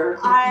So aware.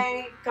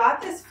 I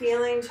got this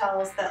feeling,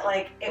 Chelsey, that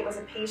like it was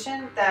a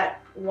patient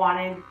that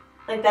wanted,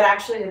 like that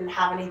actually didn't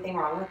have anything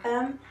wrong with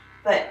them,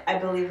 but I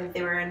believe that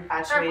they were Her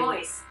infatuated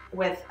voice.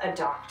 with a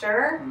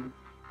doctor, Mm.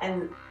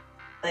 and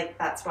like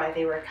that's why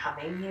they were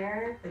coming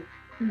here. Like,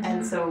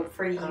 and so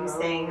for you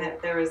saying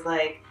that there was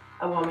like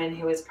a woman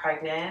who was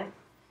pregnant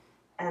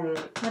and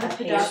What a if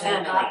the doctor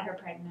patient, got her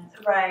pregnant?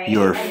 right?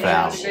 You're and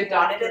foul. maybe she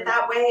wanted it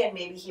that way, and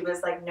maybe he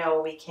was like,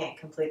 "No, we can't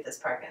complete this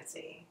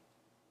pregnancy."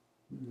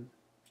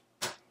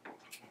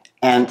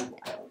 And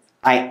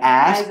I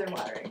Eyes are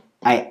watering.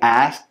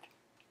 asked,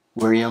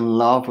 were you in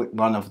love with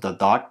one of the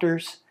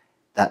doctors?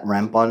 That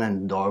rampant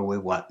in the doorway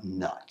went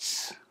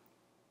nuts.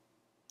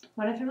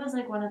 What if it was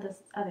like one of the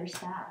other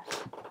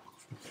staff?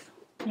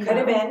 You Could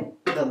have know?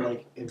 been. That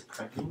like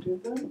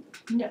impregnated them?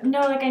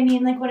 No, like I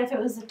mean, like what if it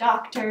was a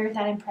doctor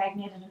that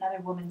impregnated another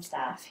woman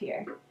staff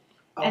here,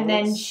 And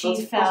then that's- she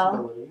that's a fell.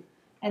 possibility.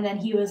 and then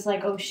he was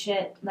like, "Oh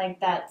shit, like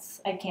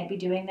I can't be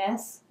doing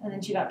this," and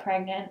then she got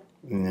pregnant.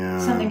 No.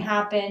 Something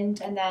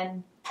happened, and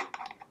then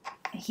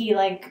he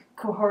like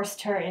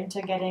coerced her into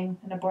getting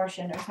an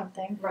abortion or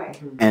something, Right.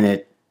 And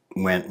it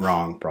went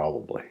wrong,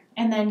 probably.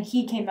 and then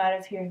he came out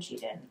of here and she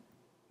didn't,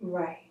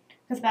 Right.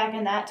 because back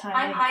in that time,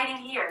 I'm like, hiding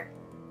here.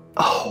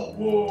 Oh.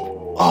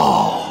 Whoa.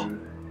 Oh.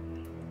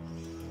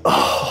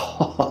 Oh.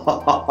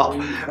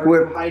 Are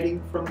We're- you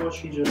hiding from what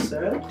she just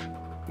said?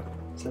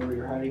 Is that where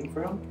you're hiding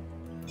from?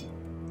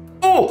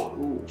 Oh!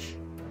 Ooh.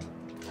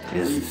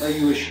 Is- Are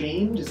you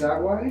ashamed? Is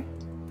that why?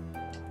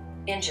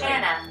 Injury.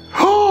 Anna.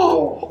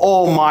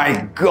 Oh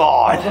my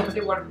God!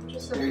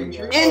 Just an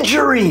injury.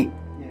 Injury!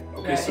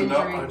 Okay, Yeah, so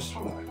now injury. I just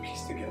want to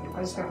piece together. I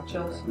just got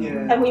chills.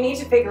 Yeah. And we need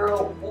to figure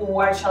out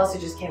why Chelsey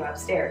just came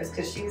upstairs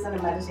because she was in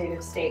a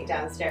meditative state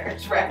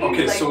downstairs, right?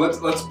 Okay, Like, so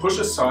let's push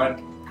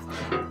aside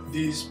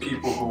these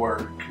people who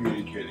are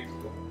communicating.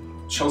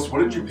 Chelsey,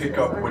 what did you pick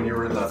up when you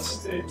were in that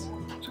state?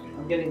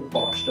 I'm getting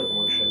botched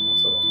abortion.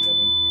 That's what I'm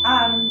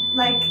getting.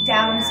 Like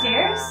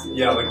downstairs.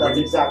 Yeah, like when That's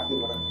you, exactly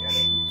what I'm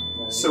getting.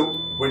 so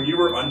when you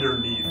were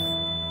underneath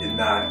in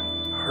that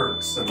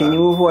hurts. And Can that, you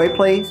move away,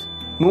 please?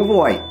 Move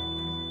away.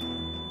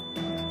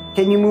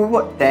 Can you move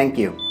away? Thank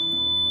you.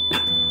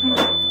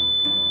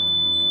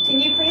 Can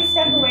you please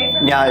step away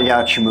from me?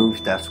 Yeah, she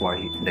moved. That's why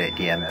the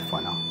EMF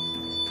went on.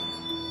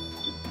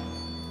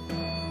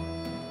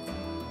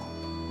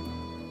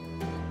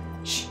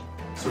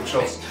 So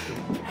Chelsea,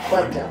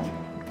 Quiet down.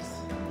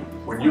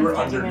 when you were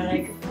I'm touching my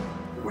underneath, leg.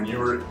 when you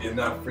were in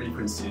that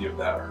frequency of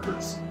that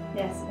hurts,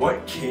 Yes.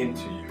 what came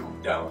to you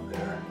down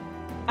there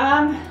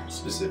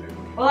specifically?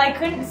 Well, I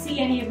couldn't see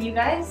any of you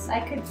guys. I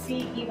could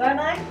see Eva and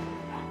I.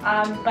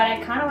 But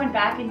I kind of went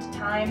back into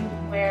time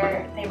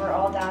where they were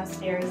all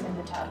downstairs in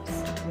the tubs.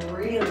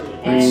 really?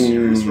 And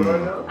Serious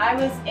right now? I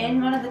was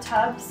in one of the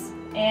tubs,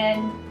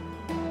 and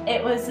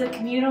it was a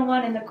communal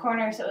one in the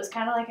corner, so it was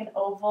kind of like an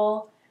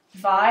oval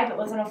vibe. It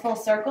wasn't a full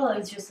circle. It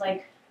was just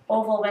like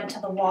oval went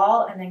to the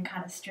wall and then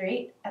kind of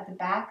straight at the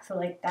back, so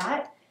like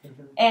that.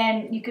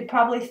 And you could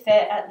probably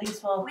fit at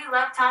least, well, We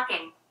love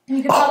talking.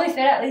 you could probably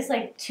fit at least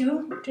like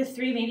 2 to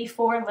 3, maybe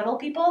 4 little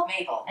people.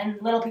 Mabel.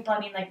 And little people, I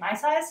mean like my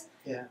size.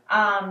 Yeah.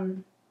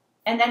 And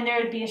then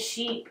there would be a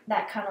sheet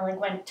that kind of like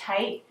went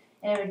tight,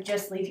 and it would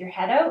just leave your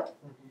head out.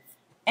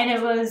 And it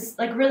was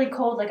like really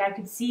cold. Like I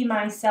could see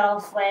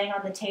myself laying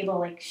on the table,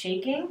 like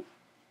shaking.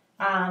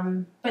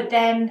 But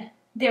then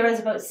there was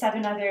about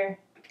 7 other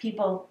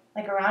people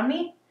like around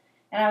me,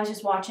 and I was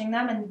just watching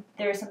them. And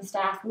there were some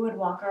staff who would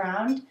walk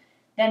around.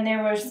 Then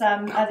there were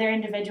some other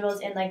individuals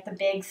in like the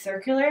big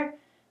circular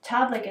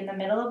tub, like in the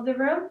middle of the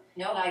room.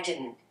 No, I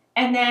didn't.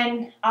 And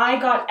then I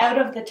got out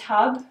of the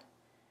tub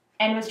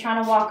and was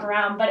trying to walk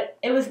around, but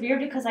it was weird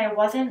because I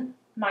wasn't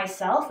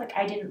myself. Like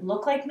I didn't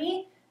look like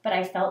me, but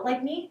I felt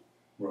like me.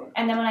 Right.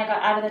 And then when I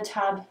got out of the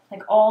tub,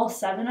 like all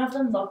 7 of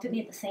them looked at me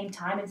at the same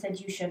time and said,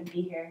 "You shouldn't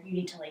be here. You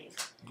need to leave."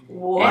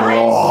 What? And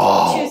then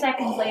Oh. 2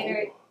 seconds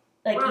later,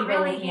 like We're Eva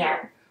really looked me here.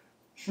 up.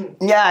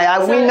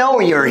 Yeah, we know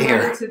you're We went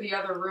here. into the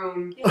other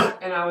room,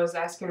 and I was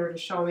asking her to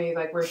show me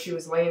like where she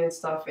was laying and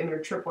stuff, and your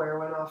tripwire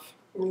went off.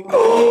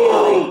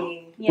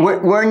 Really? Yeah.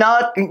 We're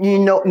not, you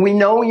know, we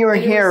know you're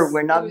It here. was-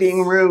 We're it not was-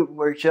 being rude.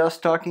 We're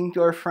just talking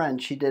to our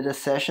friend. She did a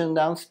session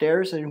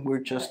downstairs, and we're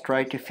just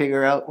trying to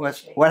figure out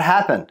what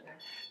happened.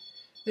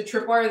 The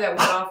tripwire that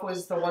went off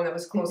was the one that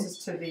was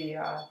closest to the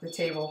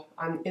table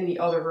in the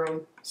other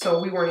room, so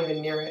we weren't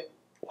even near it,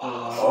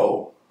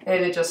 Oh.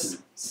 and it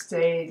just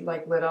stayed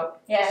like lit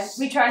up. Yeah,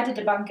 we tried to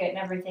debunk it and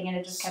everything, and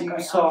it just So kept you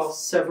going saw off.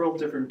 several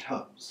different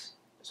tubs.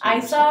 That's what I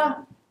you're saw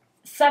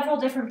several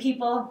different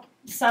people,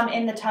 some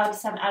in the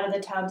tubs, some out of the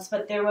tubs,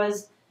 but there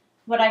was,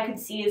 what I could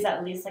see is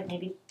at least like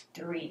maybe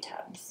 3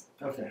 tubs.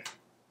 saying. Okay.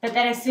 But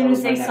then as That soon was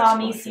as my they next saw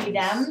me question. see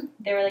them,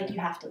 they were like, "You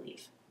have to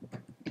leave."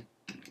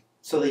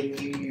 So they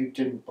knew you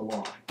didn't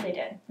belong. They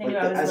did. They Like knew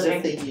I was as living.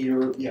 if they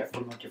knew you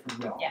from a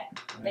different realm. Yeah.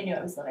 They knew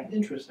I was living.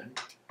 Interesting.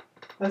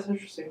 That's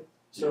interesting.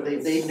 So Yeah,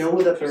 they know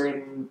that they're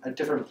in a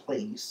different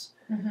place.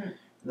 hmm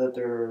That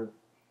they're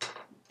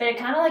But it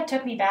kind of like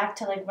took me back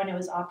to like when it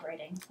was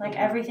operating. Like Mhm.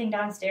 everything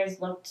downstairs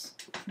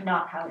looked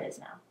not how it is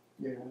now.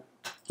 yeah.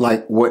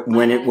 Like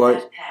when it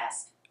was,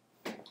 Past.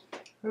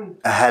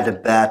 I had a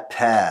bad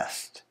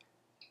past.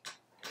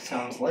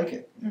 Sounds like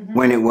it. hmm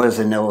When it was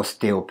an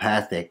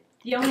osteopathic.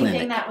 The only clinic.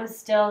 thing that was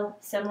still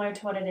similar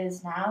to what it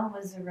is now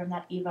was the room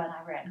that Eva and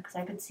I were in, because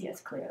I could see us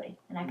clearly,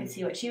 and I could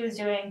see what she was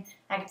doing.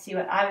 I could see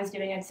what I was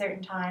doing at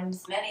certain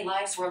times. Many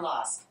lives were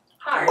lost.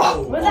 Hard.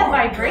 Oh, What was that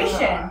my vibration?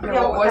 God. Yeah,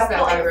 what was that that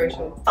felt like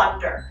vibration?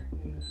 Thunder.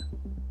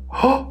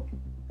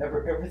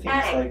 Everything's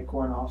Attic. like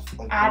going off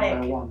like Attic.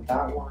 one by one.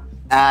 That one.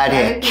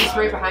 Attic. It's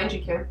right behind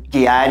you, Kim.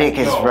 The attic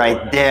is No right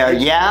way. there.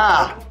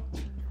 Yeah.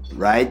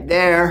 Right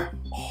there.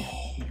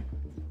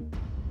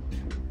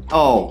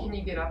 Oh, Can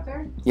you get up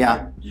there?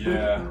 yeah.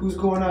 Yeah, Who's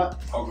going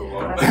up? I'll go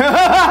up.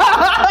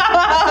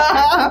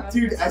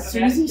 Dude, as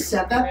soon as he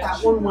said that,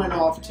 that one went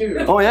off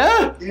too. Oh,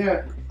 yeah?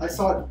 Yeah, I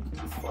saw it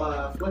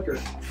flicker.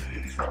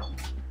 That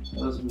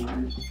was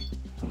weird.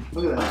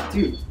 Look at that,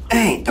 dude.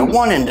 Hey, the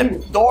one in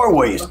the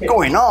doorway is Okay.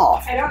 going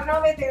off. I don't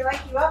know that they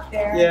like you up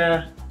there.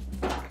 Yeah.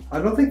 I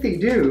don't think they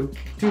do.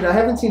 Dude, I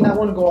haven't seen that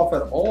one go off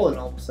at all, and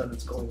all of a sudden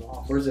it's going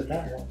off. Or is it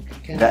that one?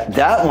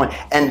 That one,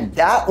 and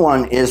that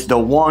one is the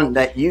one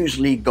that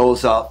usually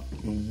goes up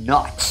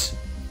nuts.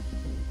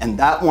 And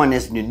that one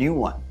is the new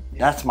one.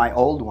 That's my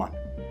old one.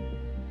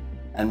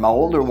 And my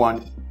older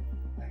one,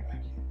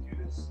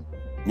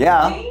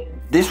 yeah.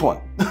 This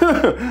one.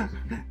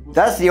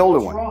 That's the older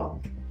What's one.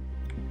 wrong?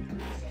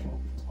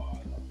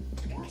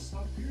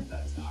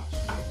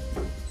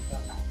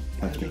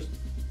 That's me.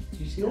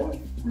 Do you see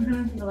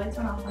that? The lights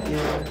went off. Yeah.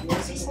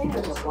 What's he saying?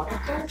 There's a what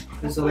up there?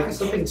 There's like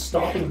something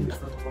stopping you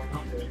from going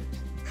up there.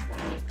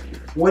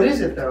 What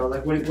is it though?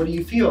 Like, what do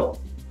you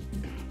feel?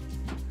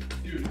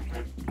 Dude,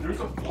 there's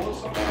a full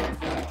something.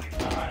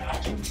 I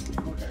actually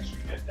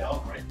get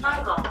down right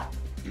now.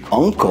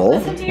 Uncle?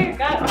 Listen to your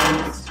gut.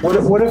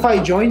 What if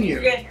I join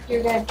you? You're good.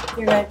 You're good.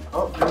 You're good.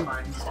 Oh, never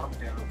mind. Calm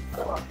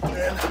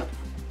down.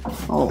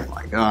 Oh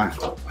my god.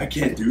 I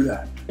can't do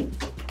that.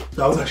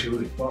 That was actually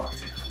really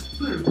fucked.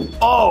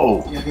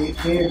 Oh! Yeah,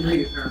 they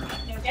agree apparently.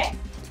 You okay?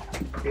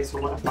 Okay,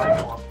 so what if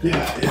I go up?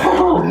 Yeah.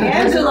 Oh,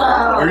 Angelo!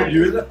 Are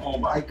you doing that? Oh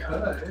my I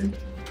god. could.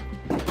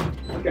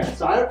 Okay,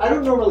 so I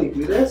don't normally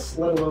do this,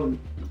 let alone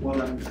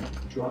when I'm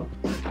drunk.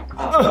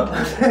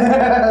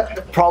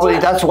 Probably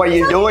that's why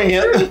you're doing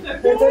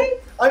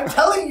it. I'm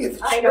telling you.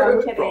 I know, I'm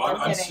kidding. Bro, I'm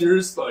I'm kidding.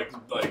 serious. Like.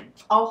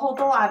 I'll hold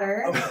the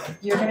ladder.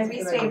 You're gonna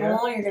be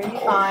stable. You're gonna be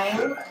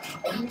fine.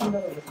 I didn't even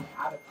know that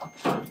I had it up.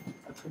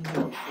 I couldn't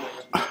do it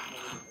before.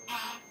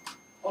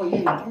 Oh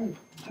yeah,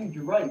 dude,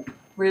 you're right.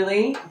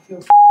 Really? It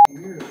feels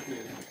weird up here.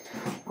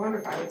 I wonder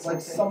if I would It's like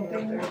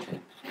something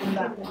in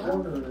that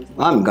corner.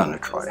 I'm gonna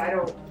try I it.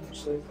 don't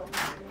usually.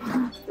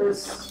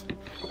 There's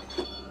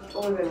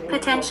only been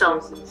Potential.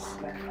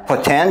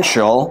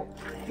 Potential?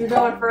 You're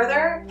going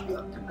further?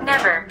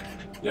 Never.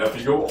 Yeah, if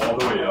you go all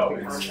the way up,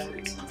 it's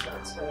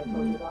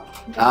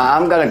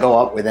I'm gonna go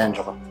up with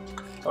Angelo.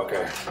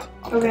 okay.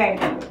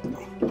 Okay.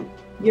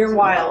 You're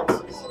wild.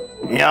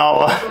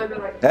 No.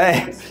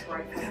 Hey.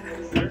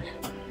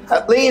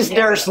 At least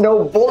there's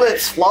no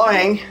bullets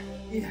flying.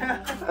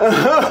 Yeah.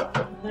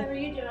 How are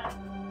you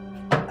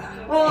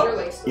doing?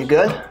 Well, You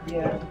good?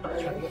 Yeah.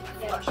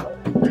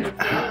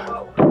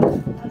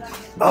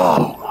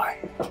 Oh my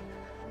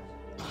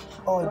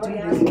Oh, dude,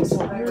 it feels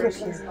so weird up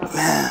here.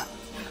 man.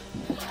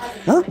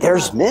 Look,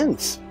 there's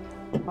mints.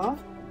 Huh?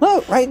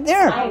 Look, right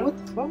there. I What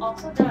the fuck?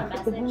 also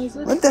got a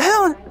message. What the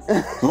hell?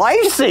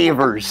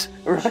 Lifesavers.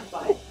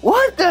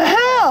 What the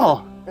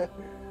hell?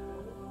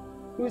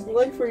 Whose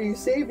life are you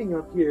saving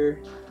up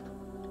here?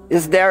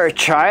 Is there a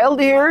child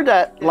here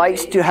that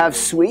likes to have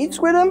sweets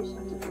with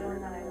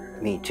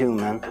him? Me too,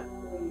 man.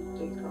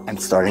 I'm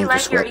We starting to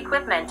like your sweat.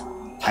 equipment.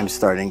 I'm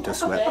starting to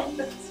sweat.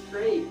 That's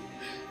great.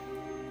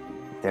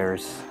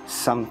 There's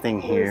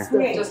something here.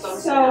 okay, Just on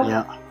so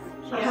Yeah.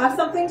 I have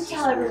something to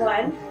tell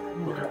everyone.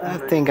 I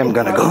think I'm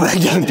gonna go back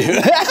down to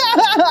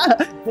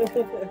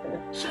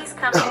She's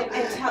coming.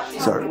 And tell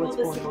Sorry. people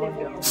the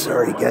significance.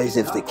 Sorry guys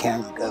if the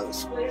camera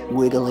goes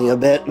wiggly a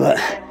bit, but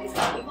It's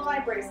an eagle eye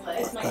bracelet.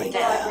 It's my Like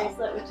eagle eye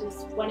bracelet, which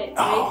is when it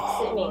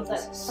breaks, it means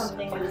that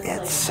something is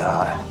it's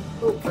like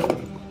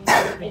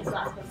it's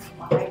not supposed to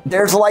fly.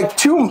 there's like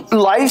 2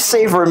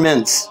 lifesaver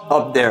mints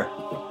up there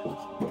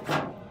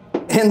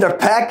in the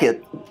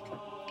packet.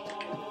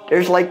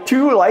 There's like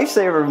 2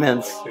 lifesaver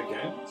mints. The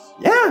candies?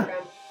 Yeah,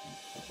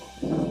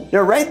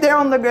 they're right there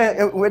on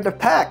the with the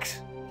packs.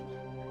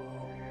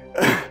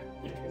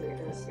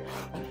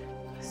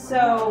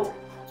 So,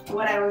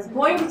 what I was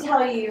going to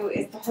tell you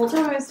is the whole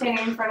time I was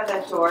standing in front of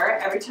that door,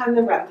 every time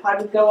the REM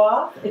pod would go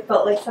off, it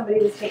felt like somebody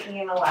was taking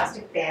an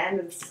elastic band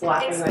and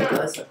slapping my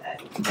nose with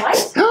it.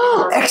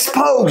 What?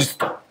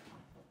 Exposed.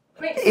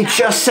 Wait, It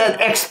just said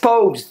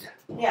exposed.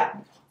 yeah,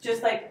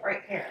 just like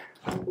right here.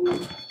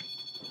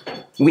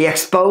 We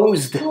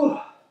exposed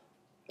the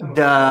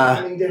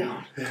Coming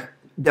down.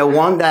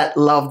 one that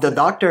loved the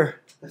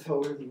doctor. That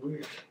felt really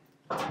weird.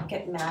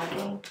 Get mad at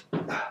me.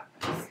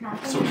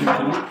 So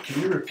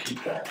can you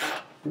repeat that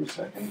for a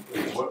second?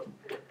 Like what?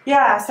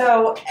 Yeah,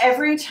 so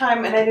every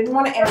time, and I didn't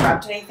want to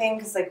interrupt anything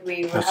because like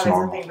we were That's having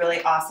normal. something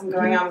really awesome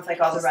going on with like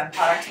all the REM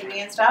pod activity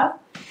and stuff.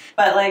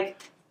 But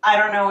like, I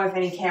don't know if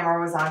any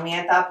camera was on me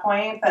at that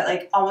point, but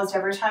like almost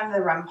every time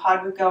the REM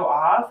pod would go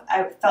off,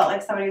 I felt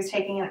like somebody was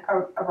taking a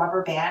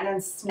rubber band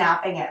and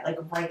snapping it like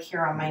right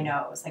here on my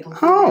nose, like a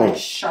really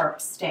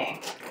sharp sting.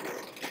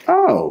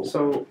 Oh.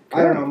 So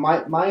I don't know.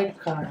 My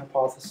kind of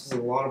hypothesis is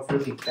a lot of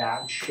really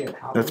bad shit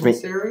happened That's in me.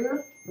 this area.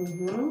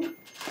 Mm-hmm.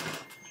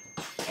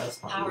 That's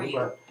How not are me, you?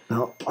 but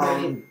No.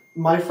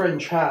 my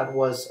friend Chad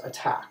was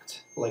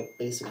attacked, like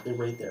basically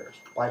right there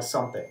by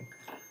something.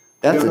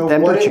 That's I don't the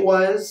know what it temperature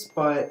was,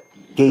 but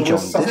gauge there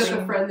on was Is this. it something.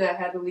 the friend that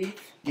had to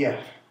leave? Yeah,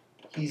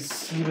 he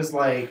was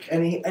like,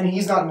 and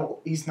he's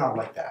not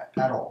like that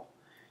at all.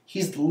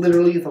 He's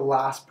literally the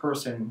last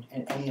person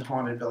in any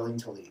haunted building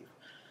to leave.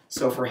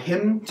 So for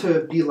him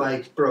to be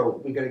like,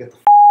 bro, we gotta get the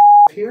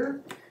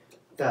here,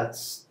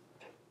 that's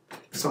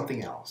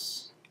something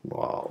else. I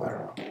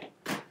Wow. don't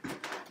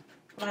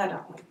know. I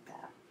don't like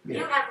that. You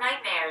Yeah, have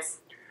nightmares.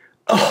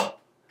 Oh,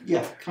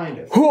 yeah, kind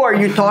of. who are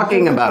you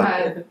talking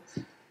about?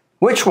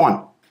 Which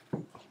one?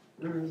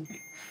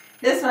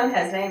 This one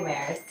has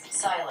nightmares.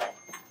 Silent.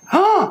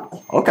 Huh.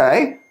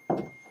 Okay.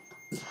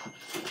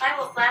 I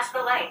will flash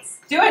the lights.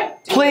 Do it.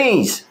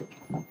 Please.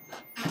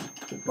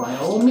 By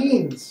all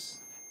means.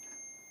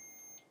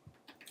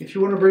 If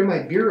you want to bring my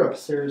beer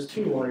upstairs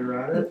too while you're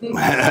at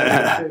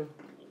it.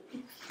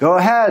 Go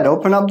ahead,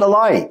 open up the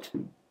light.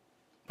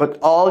 Put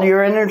all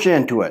your energy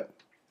into it.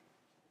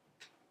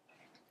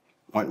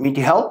 Want me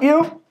to help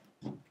you?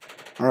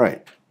 All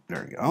right,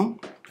 there you go.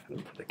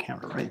 Put the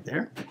camera right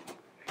there.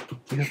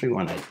 Usually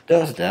when it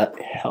does that,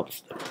 it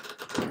helps them.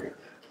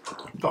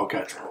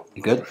 Okay.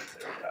 You good?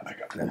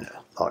 Then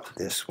lock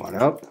this one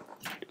up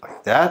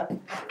like that.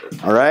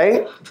 All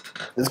right,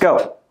 let's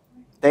go.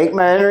 Take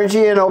my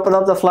energy and open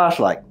up the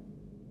flashlight.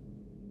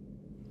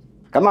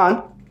 Come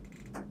on.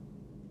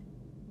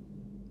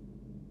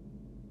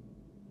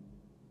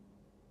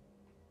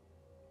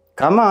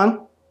 Come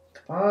on.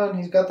 Come on,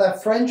 he's got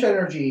that French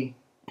energy.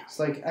 It's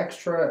like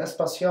extra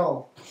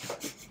especial.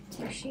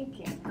 You're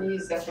shaking.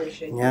 He's definitely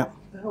shaking. Yeah, What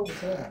the hell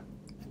was that?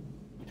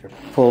 they're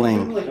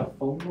pulling. Like a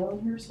phone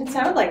line here or It something?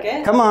 sounded like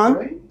it. Come on.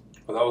 Right?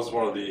 Well, that was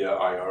one of the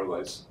IR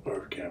lights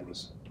or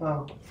cameras.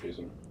 Oh.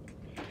 Phasing.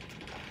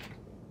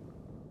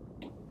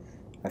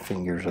 My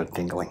fingers are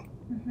tingling.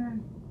 Mm-hmm.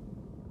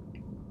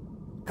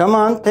 Come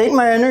on, take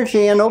my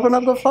energy and open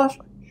up the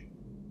flashlight.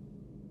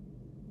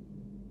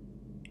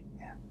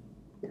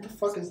 What the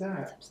fuck is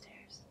that?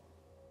 Upstairs.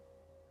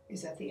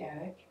 Is that the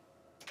attic?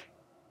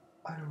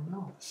 I don't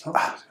know.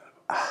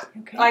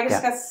 Okay. I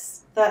just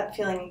got that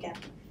feeling again.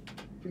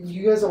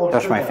 You guys all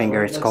Touch heard my that, finger,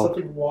 right? it's Like cold.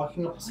 something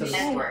walking up the stairs.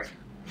 Network.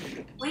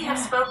 We have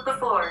spoke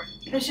before.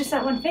 It's just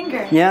that one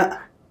finger.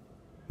 Yeah,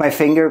 my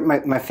finger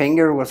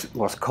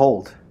was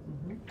cold.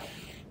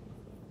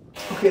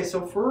 Okay,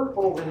 so if we're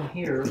all in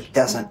here, It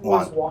doesn't who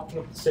was want. walking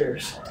up the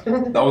stairs?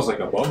 That was like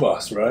above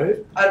us, right?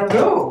 I don't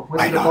know.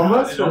 Was I it don't above know.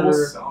 us It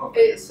almost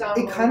or?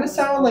 sounded. It kind of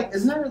sounded like.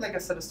 Isn't there like a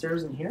set of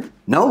stairs in here?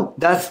 No,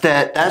 that's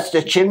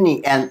the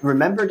chimney. And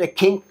remember the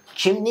king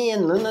chimney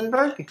in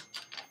Lunenburg?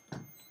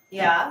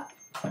 Yeah.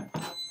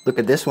 Look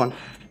at this one.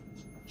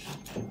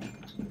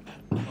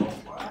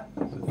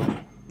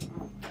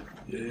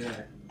 Yeah.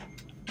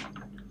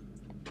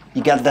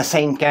 You got the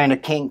same kind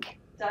of kink.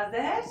 Does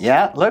it?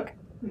 Yeah, look.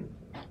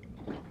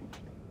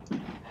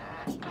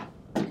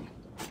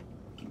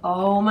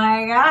 Oh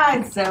my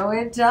god, so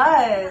it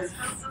does.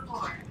 Spoke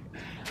before.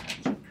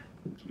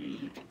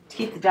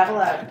 Keep the devil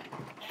out.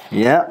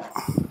 Yeah.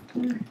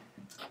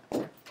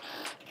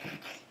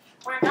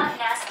 We're not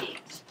nasty.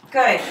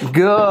 Good,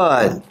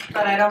 Good.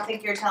 but I don't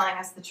think you're telling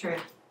us the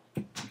truth.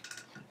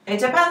 It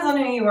depends on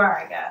who you are,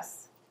 I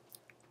guess.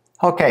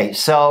 Okay,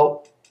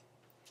 so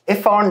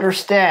if I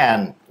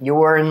understand, you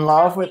were in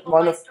love with People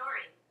one my of story.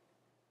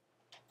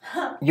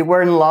 you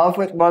were in love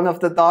with one of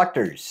the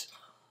doctors,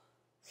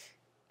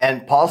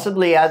 and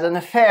possibly had an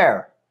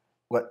affair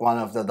with one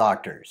of the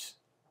doctors.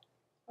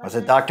 Was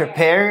it Dr.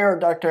 Perry or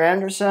Dr.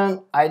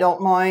 Anderson? I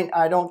don't mind.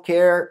 I don't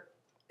care.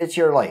 It's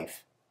your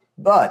life.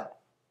 But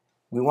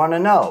we want to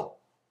know,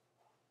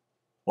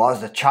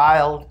 was the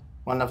child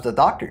one of the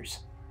doctors?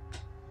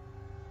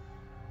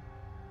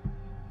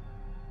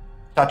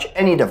 Touch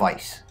any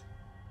device.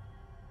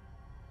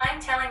 I'm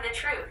telling the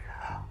truth.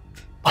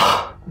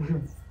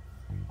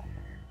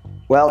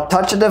 Well,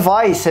 touch a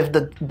device if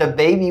the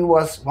baby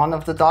was one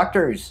of the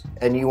doctors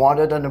and you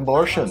wanted an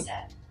abortion.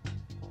 Upset.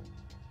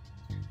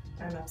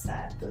 I'm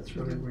upset. That's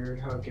really weird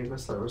how it gave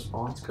us that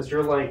response. Because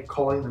you're like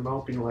calling them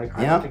out, being like,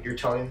 I Yeah. don't think you're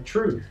telling the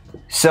truth.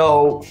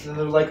 So And then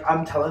they're like,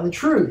 I'm telling the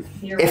truth.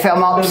 if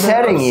I'm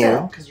upsetting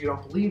you, because you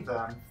don't believe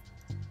them.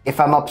 if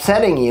I'm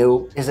upsetting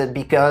you, is it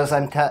because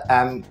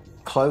I'm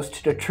close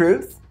to the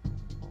truth?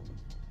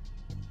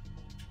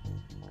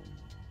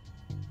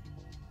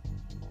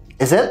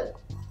 Is it?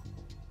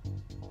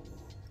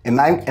 Am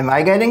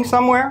I getting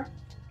somewhere?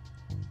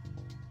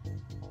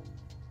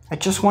 I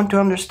just want to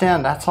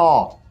understand, that's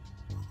all.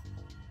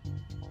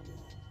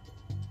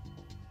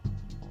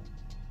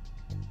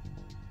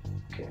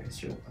 Okay, I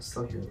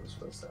still hear those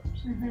footsteps.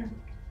 Mm-hmm.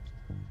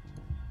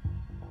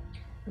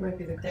 It might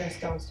be the stairs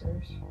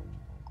downstairs.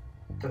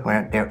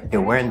 Where they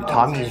were in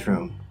Tommy's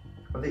room.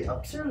 Are they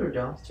upstairs or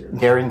downstairs?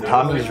 They're in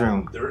Tommy's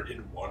room. They're in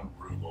one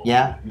room. Only.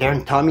 Yeah, they're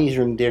in Tommy's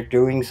room. They're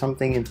doing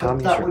something in But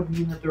Tommy's that room. would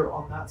mean that they're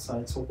on that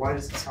side. So why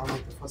does it sound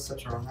like the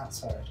footsteps are on that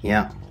side?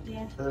 Yeah,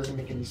 That doesn't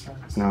make any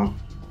sense. no.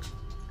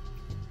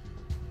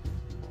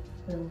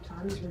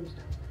 Tommy's room's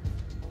down.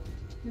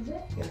 Is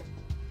it?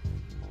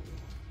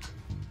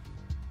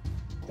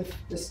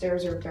 The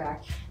stairs are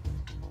back.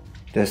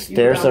 The You go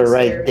stairs down are the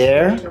right stairs,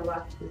 there. To the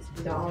left, it's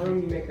the doll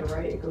room. You make a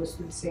right, it goes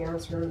through the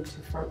seance room to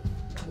the front,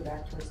 come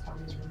back towards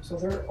Tommy's room. So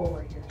they're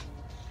over here.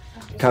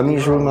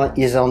 Tommy's room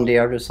is on the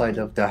other side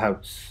of the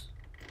house.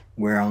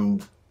 We're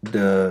on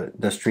the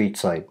street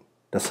side,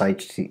 the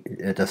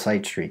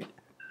side street.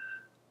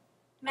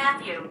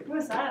 Matthew. What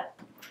was that?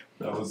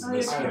 That was Oh,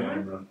 this yeah.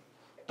 camera.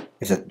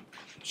 Is it?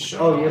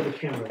 Shut Oh, you off. have the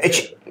camera.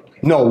 It's- there. Okay.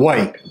 No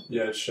way.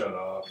 Yeah, it shut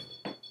off.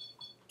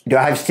 Do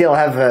I still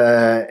have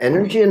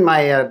energy in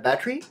my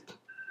battery?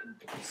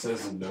 It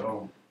says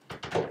no.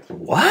 One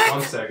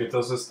What? sec, it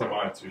does this to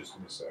mine too. Just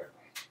give me a sec.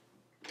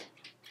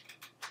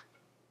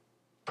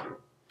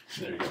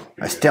 There you go. You're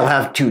I good. still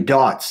have 2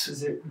 dots.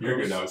 Is it You're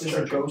good now, it's Is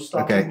it charging.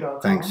 ghoststalking.com? Okay,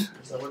 thanks.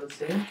 Is that what it's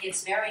saying?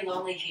 It's very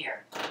lonely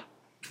here.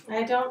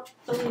 I don't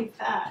believe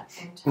that.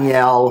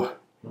 Yeah,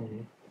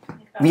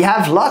 we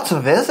have lots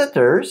of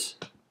visitors.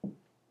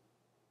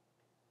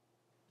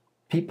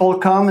 People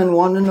come and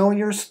want to know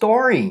your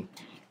story.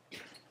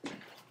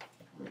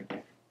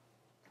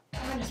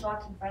 Someone just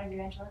walked in front of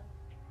you, Angela.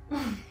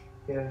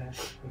 Yeah.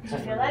 Did you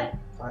feel that?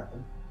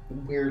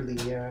 Weirdly,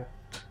 yeah.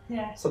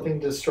 Yeah. Something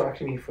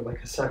distracted me for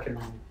like a second.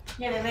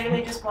 Yeah, they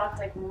literally just walked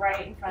like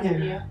right in front of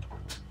you.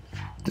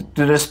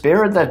 To the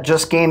spirit that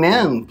just came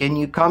in, can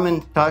you come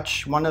and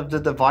touch one of the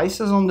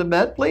devices on the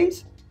bed,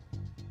 please?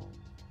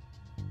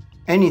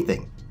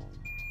 Anything.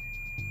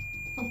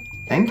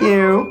 Thank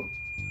you.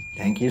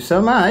 Thank you so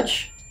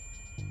much.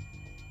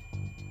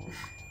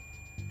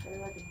 They're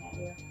looking at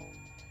you.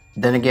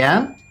 Then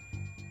again,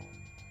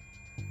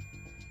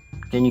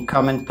 can you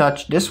come and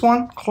touch this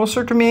one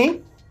closer to me?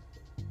 Did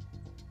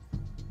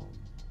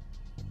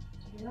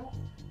you hear that?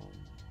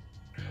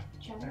 I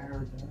Chandler?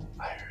 heard that.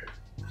 I heard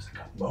there's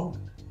like a moan.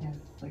 Yeah,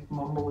 like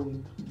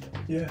mumbling.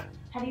 Yeah.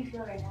 How do you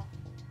feel right now?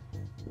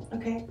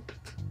 Okay.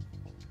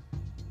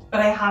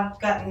 But I have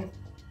gotten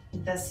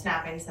the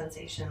snapping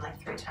sensation like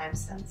 3 times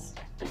since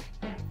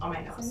on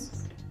my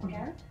nose.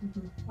 Again?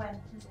 Mhm. When?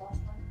 When's the last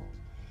one?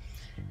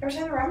 Every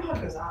time the REM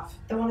pod goes off,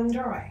 the one in the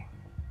doorway.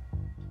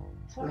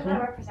 So what could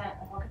that represent?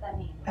 Like, what could that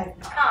mean? I have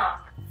Calm.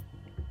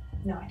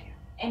 no idea.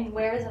 And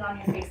where is it on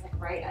your face? Like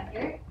right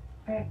under?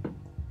 Right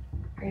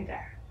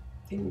there.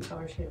 Didn't you tell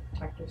her she had to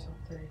protect herself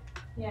today?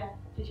 Yeah.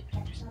 Did you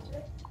protect yourself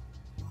today?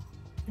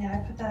 Yeah, I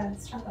put that in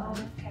stuff Oh,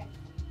 on. okay.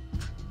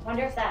 I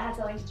wonder if that had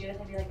something to do with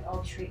maybe like an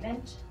old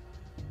treatment.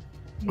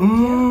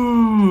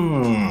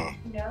 Mmm.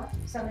 You know?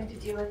 Something to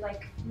do with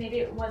like, maybe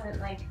it wasn't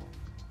like,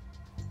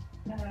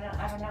 I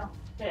don't know.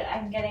 But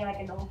I'm getting like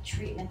an old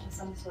treatment of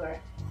some sort.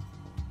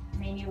 I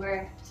mean, you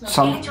were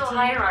smoking Angel nicotine,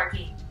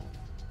 hierarchy.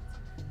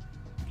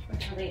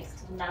 which relates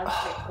to the nose,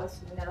 right close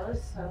to the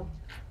nose, so.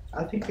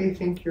 I think they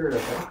think you're a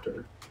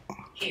doctor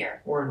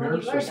Here. or a Well,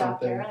 nurse you were or a doctor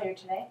something. early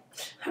today.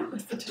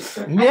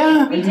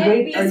 Yeah. We Are you did.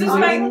 wait- We are This you is saw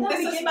waiting? my, that this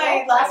we is did my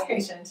both last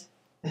ways. patient.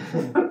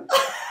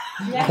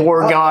 Yeah.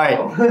 Poor guy.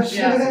 Oh,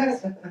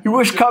 Yes. He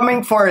was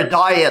coming for a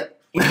diet.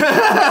 You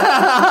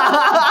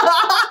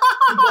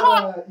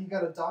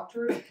got a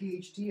doctorate, a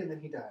PhD, and then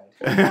he died.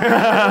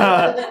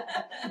 That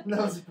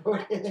was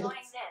about it. Join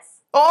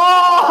this.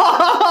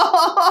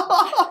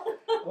 Oh!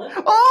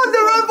 Oh,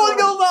 the red one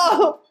goes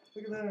off.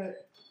 Look at that.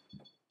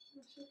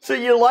 So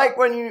you like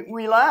when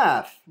we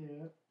laugh?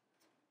 Yeah.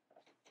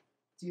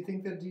 Do you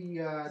think that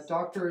the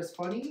doctor is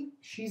funny?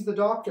 She's the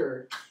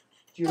doctor.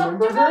 Do you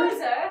remember Dr. her?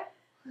 Moser.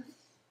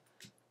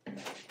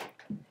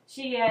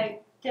 She did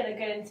a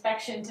good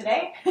inspection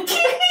today.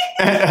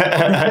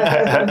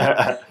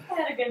 Had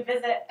a good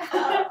visit.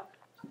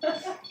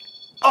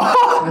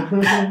 Oh,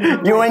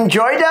 you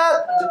enjoy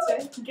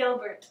that?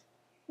 Gilbert.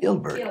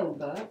 Gilbert,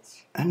 Gilbert.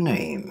 a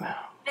name.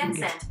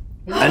 Vincent.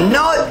 A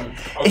note.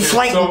 It's Okay,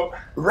 like so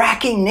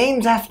racking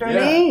names after Yeah.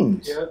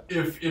 names. Yeah.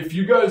 if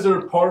you guys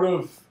are part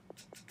of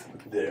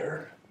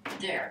there,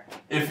 There.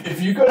 if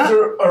you guys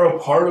are a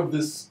part of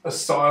this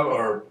asylum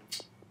or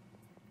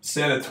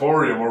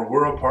sanatorium, or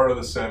we're a part of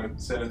the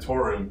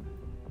sanatorium,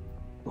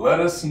 let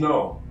us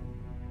know.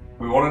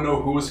 We want to know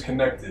who is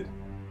connected.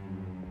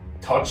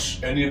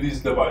 Touch any of these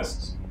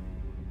devices.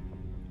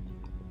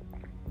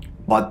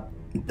 But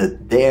the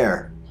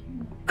there,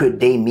 could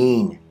they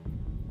mean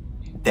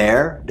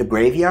there, the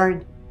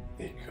graveyard?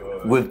 They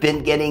could. We've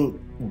been getting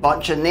a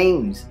bunch of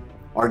names.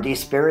 Are these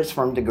spirits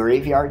from the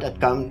graveyard that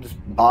comes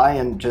by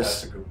and That's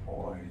just... a good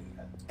point.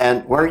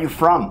 And where are you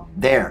from?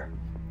 There.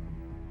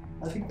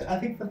 I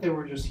think that they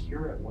were just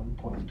here at one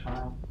point in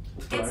time.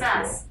 That's what It's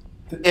I feel. us.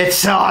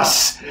 It's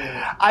us.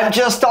 Yeah. I'm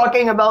just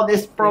talking about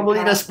this, probably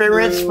the passed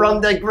spirits through.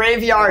 from the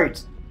graveyard.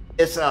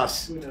 It's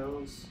us. Who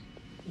knows?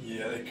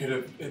 Yeah, that could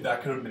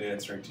have been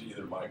answering to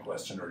either my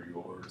question or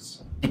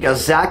yours.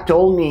 Because Zach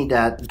told me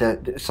that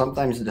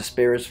sometimes the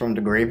spirits from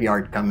the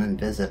graveyard come and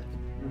visit.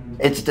 Mhm.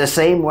 It's the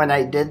same when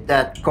I did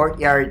that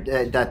courtyard,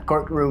 that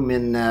courtroom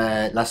in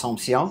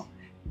L'Assomption.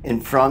 In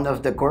front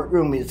of the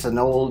courtroom, it's an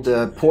old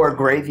poor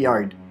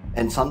graveyard.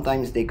 And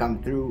sometimes they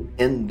come through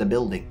in the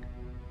building.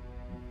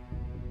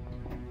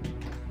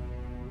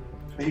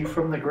 Are you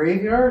from the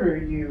graveyard,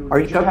 or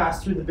did you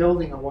pass through the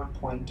building at one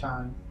point in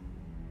time?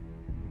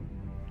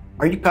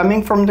 Are you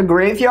coming from the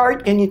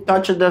graveyard? Can you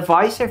touch a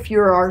device if you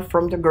are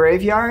from the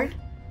graveyard?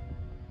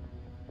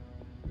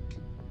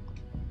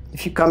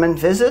 If you come and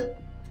visit?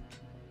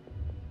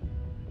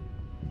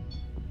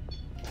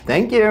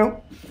 Thank you.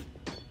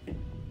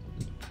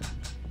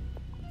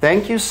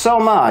 Thank you so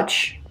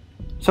much.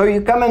 So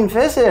you come and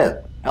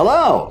visit.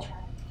 Hello.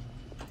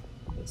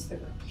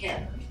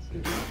 Him.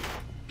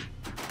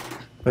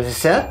 What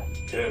is that?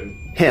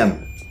 Him.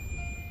 Him.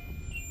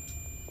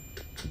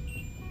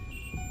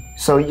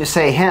 So you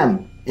say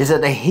him. Is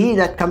it a he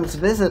that comes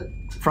visit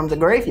from the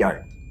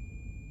graveyard?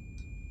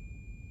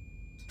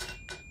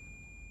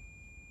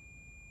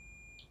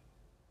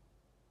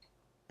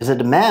 Is it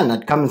a man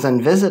that comes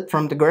and visit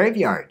from the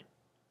graveyard?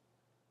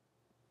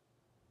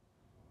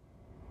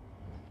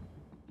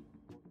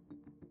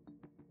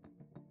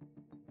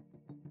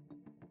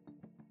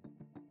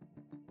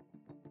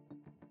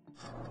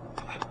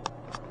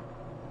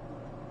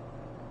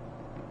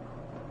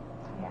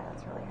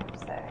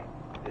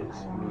 It's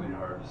really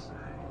hard to say.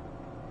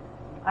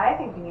 I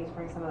think we need to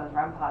bring some of those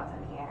REM pods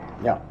in here.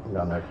 Yeah, I'm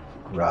gonna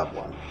grab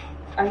one.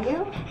 Are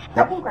you? I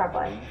Yep. can grab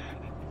one.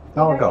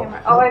 I'll Your go.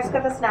 camera. Oh, I just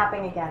got the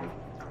snapping again.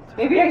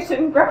 Maybe I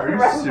shouldn't grab Are the you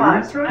REM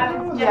pod. serious right I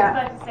now? was just Yeah.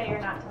 about to say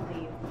you're not to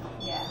leave.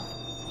 Yeah.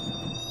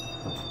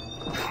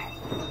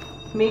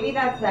 Maybe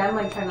that's them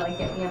like trying to like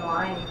get me in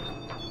line.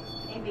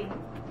 Maybe.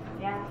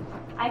 Yeah.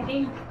 I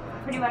think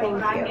pretty much Thank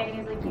what I'm you. getting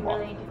is like you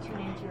really need to tune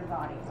into your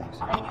body. Like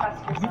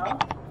trust yourself.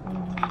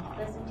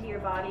 Listen to your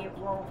body. It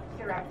won't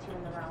direct you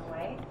in the wrong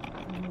way.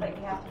 But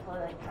you have to fully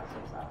like trust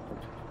yourself.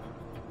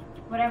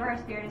 Whatever a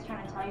spirit is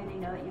trying to tell you, they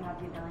know that you have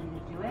the ability to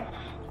do it.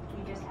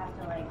 You just have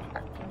to like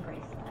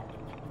embrace that.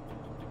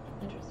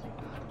 Interesting.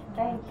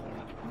 Thank you.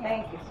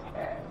 Thank you,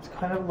 Spirit. It's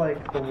kind of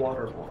like the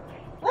water boy.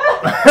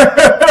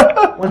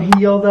 When he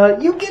yelled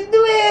out, "You can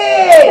do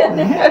it!"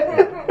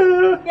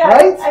 Yeah,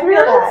 Right, I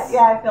feel that. spirits?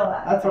 Yeah, I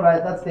feel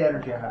that. That's the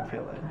energy I'm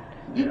feeling.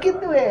 You can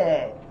do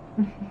it.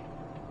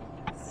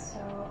 So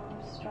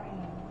strange.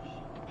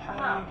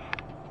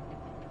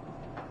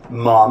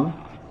 Mom.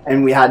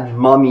 And we had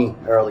Mummy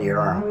earlier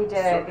on. We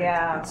did,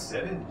 yeah. It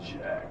said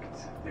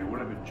inject. They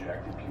would have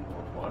injected people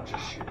a bunch of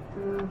shit.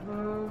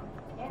 Mm-hmm.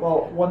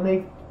 Well, when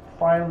they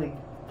finally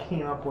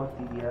came up with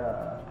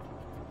the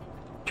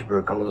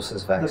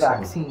Tuberculosis vaccine.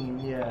 vaccine,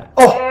 yeah,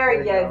 Oh! There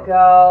you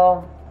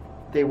go.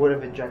 they would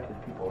have injected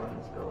people in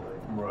this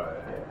building.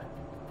 Right.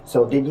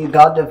 So did you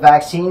got the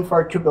vaccine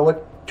for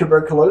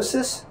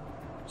tuberculosis?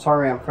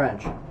 Sorry, I'm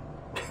French.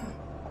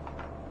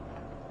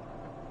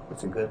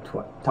 It's a good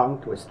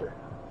tongue twister.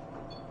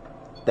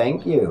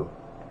 Thank you.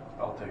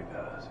 I'll take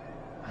that as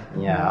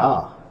a...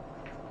 Yeah.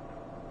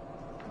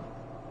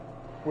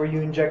 Were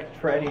you injected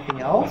for anything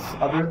else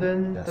other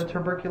than That's the right.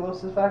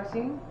 tuberculosis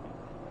vaccine?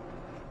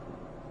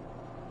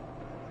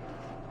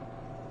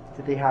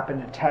 Did they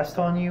happen to test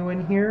on you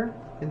in here,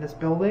 in this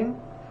building?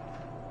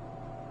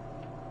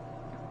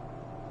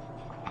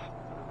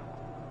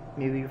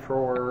 Maybe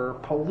for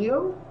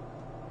polio?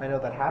 I know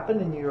that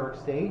happened in New York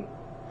State.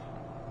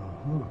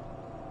 Mhm.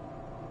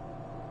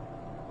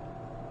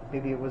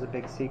 Maybe it was a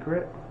big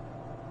secret.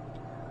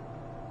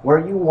 Were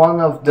you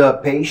one of the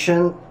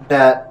patient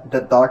that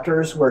the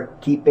doctors were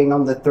keeping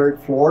on the 3rd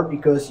floor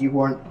because you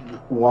weren't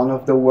one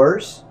of the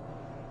worst?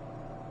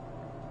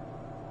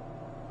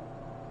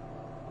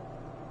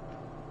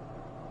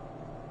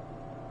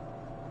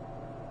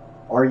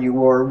 Or you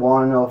were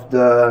one of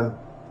the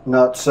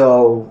not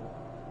so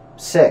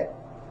sick?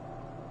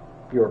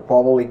 You were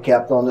probably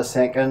kept on the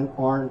 2nd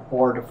or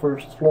the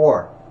 1st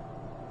floor.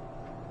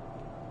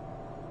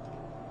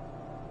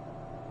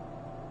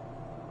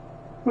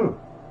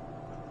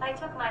 I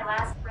took my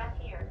last breath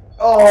here.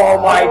 Oh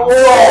my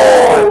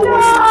god!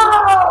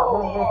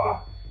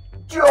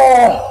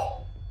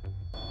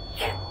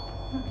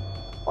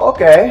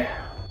 Okay.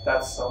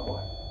 That's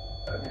someone.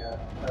 Yeah,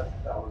 that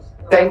was...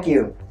 Thank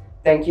you.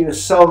 Thank you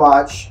so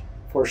much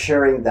for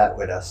sharing that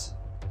with us.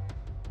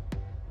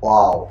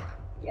 Wow.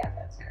 Yeah,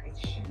 that's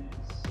crazy.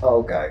 Jeez.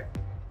 Okay.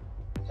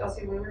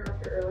 Chelsey, when we were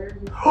up here earlier,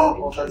 you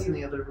Oh, that's in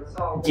the other room.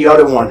 saw The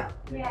other one.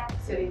 Yeah.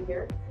 sitting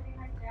here, Sitting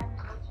right there in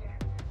the wheelchair.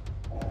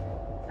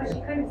 But she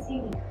couldn't see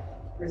me.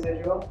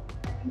 residual.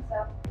 I think so.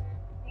 I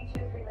think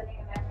she was reliving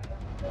a memory of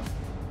this.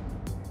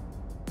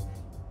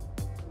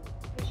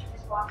 But she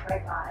just walked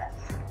right by us.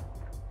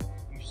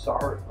 You saw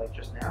her like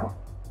just now?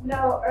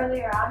 No,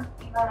 earlier on,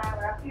 Eva and I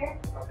were up here,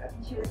 Okay.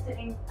 and she was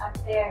sitting up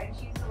there, and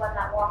she's the one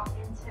that walked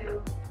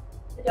into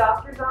the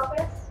doctor's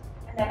office,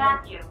 and then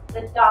Matthew.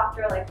 the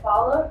doctor like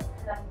followed,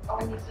 and then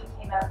only he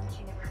came out, and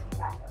she never came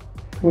back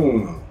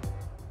up.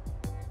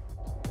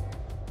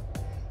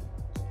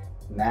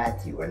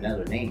 Matthew,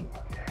 another name.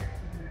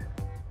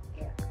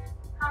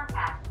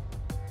 Contact.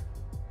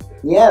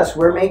 Yes,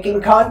 we're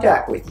making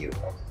contact with you.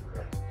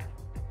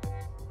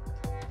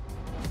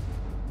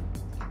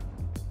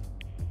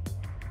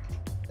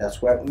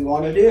 That's what we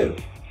want to do.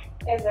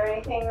 Is there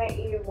anything that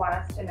you want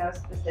us to know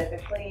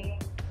specifically?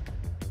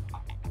 Do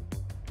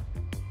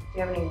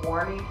you have any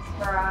warnings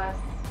for us?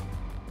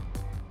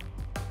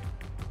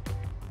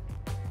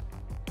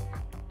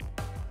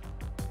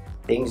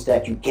 Things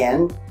that you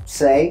can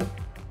say,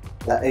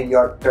 that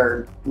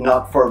they're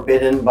not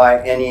forbidden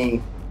by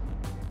any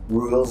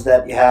rules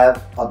that you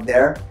have up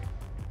there.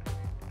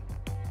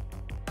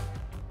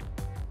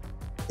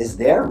 Is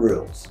there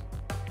rules?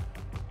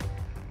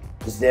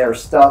 Is there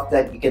stuff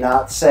that you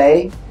cannot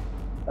say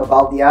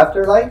about the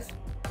afterlife?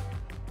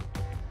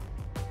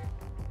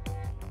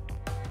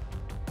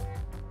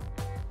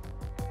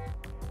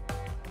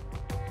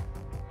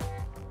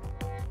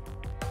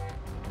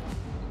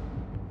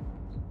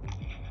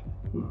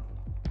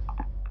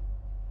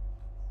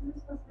 Is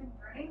this supposed to be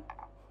burning?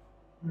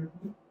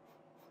 Mm-hmm.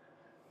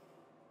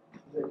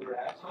 Is that your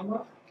ass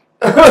almost?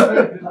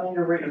 I mean,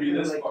 you're ready Could be to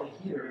this like far. the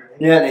heater,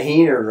 right? Yeah, the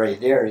heater right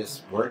there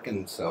is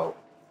working, so.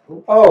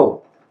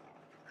 Oh!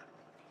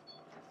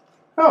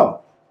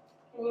 Oh!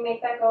 Can you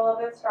make that go a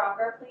little bit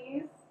stronger,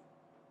 please?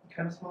 It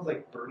kind of smells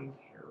like burning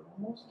hair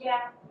almost.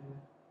 Yeah.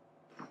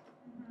 Is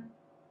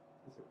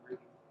it really?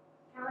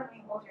 Kind of like when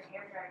you hold your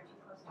hair dryer too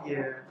close to Yeah.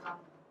 your mouth.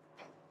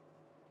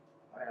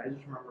 I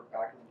just remember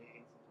back in the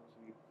day, sometimes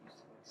we used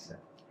to like set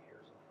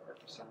hairs on fire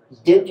for some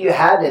reason. Did you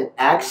had an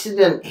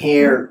accident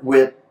here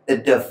with a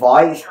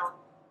device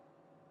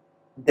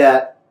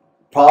that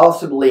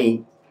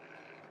possibly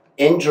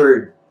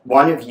injured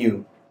one of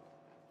you?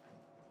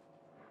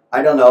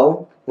 I don't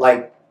know,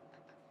 like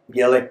the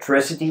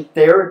electricity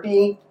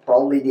therapy,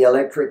 probably the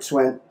electrics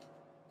went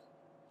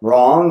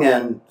wrong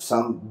and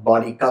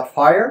somebody caught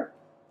fire?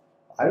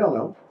 I don't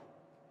know.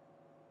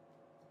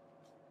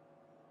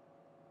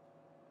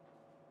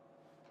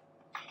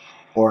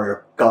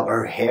 Or got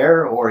her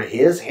hair or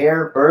his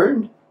hair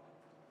burned?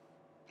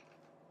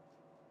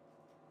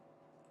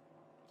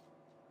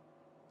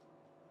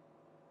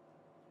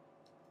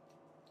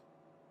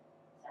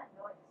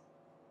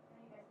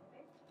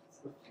 It's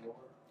the floor.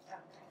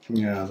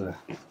 Yeah. I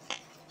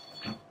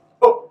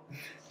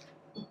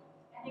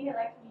think I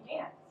like when you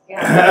dance.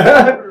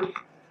 Yeah. Do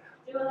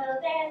a little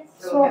dance.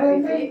 So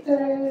happy.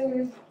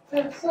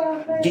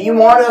 Do you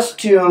want us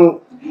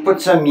to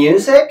put some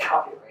music?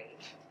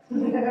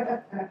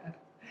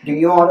 Do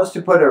you want us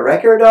to put a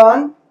record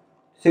on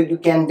so you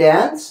can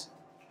dance?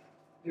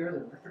 There's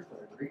a record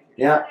player right here.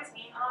 Yeah. Others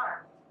mean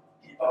arm.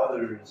 The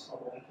others.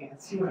 Although I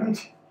can't see what I'm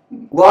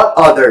doing. What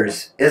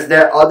others? Is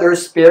there other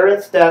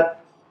spirits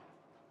that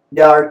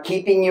are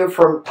keeping you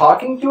from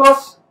talking to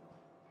us?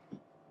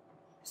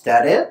 Is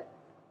that it?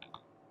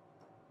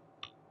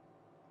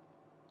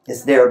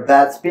 Is there a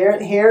bad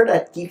spirit here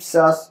that keeps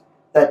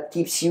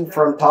you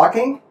from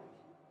talking?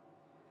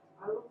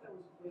 I don't know if that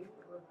was wind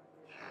or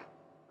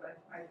but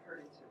I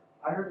heard it too.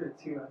 I heard it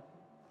too.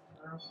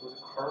 I don't know if it was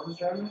a car was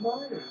driving by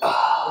or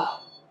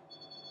oh,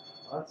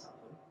 that's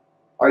something.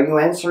 Are you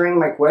answering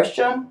my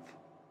question?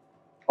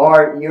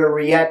 Or you're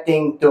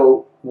reacting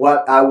to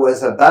what I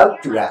was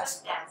about to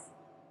ask?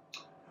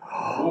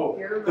 Oh,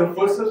 the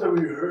footsteps that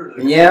we heard.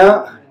 Like,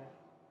 Yeah.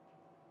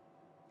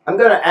 I'm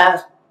gonna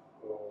ask.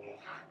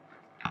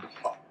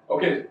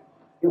 Okay.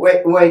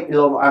 Wait,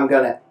 Lomar, I'm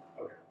gonna.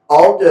 Okay.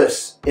 All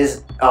this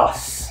is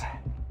us.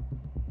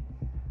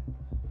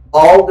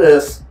 All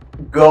this,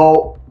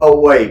 go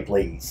away,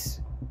 please.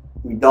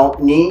 We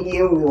don't need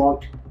you. We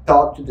want to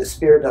talk to the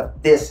spirit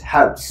of this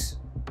house.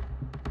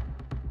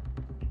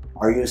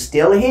 Are you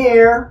still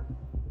here?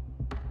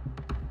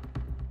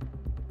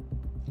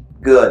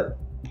 Good.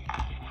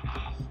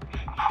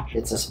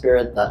 It's a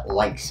spirit that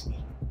likes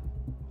me.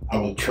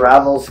 And he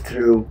travels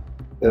through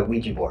the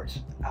Ouija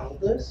boards.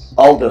 Aldous?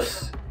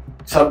 Aldous.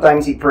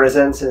 Sometimes he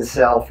presents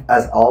himself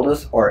as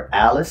Aldous or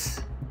Alice.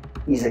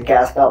 He's a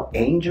cast out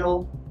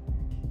angel.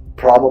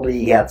 Probably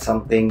he had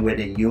something with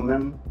a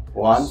human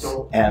once.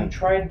 So and you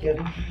tried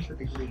getting him to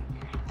the Greek.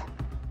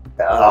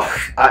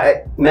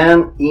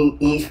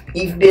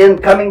 He's been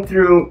coming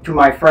through to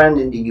my friend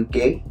in the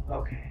UK.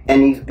 Okay.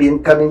 And he's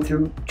been coming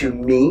through to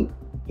me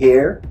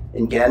here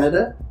in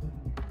Canada.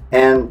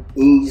 And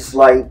he's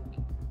like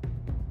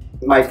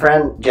my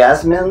friend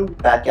Jasmine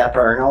back at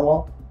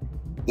Paranormal.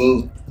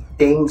 He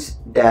thinks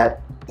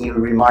that she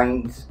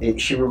reminds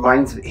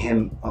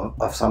him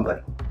of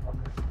somebody.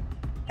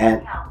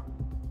 And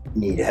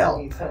need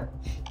help.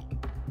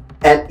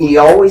 And he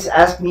always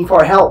asks me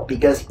for help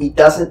because he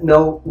doesn't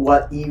know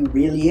what he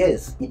really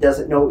is. He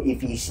doesn't know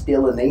if he's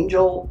still an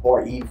angel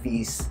or if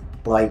he's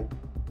like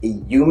a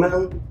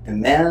human, a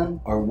man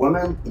or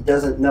woman. He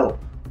doesn't know.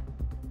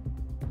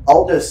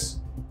 Aldous,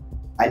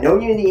 I know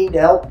you need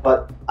help,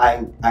 but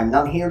I'm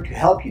not here to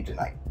help you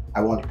tonight. I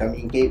want to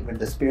communicate with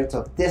the spirits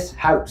of this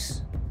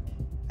house.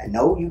 I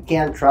know you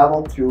can't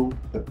travel through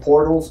the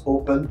portals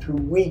open through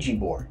Ouija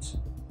boards.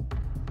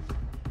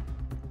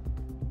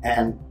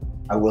 And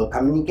I will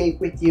communicate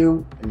with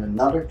you in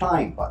another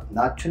time, but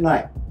not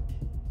tonight.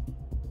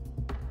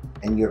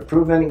 And you're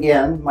proving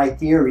again my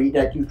theory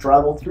that you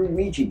travel through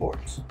Ouija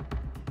boards.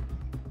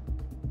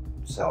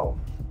 So.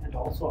 And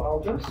also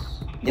Aldous,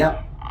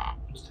 Yeah.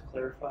 just to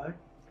clarify,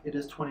 it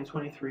is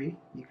 2023.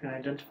 You can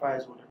identify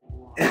as whatever you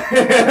want.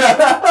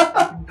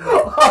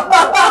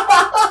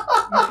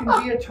 You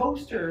can be a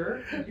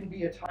toaster, you can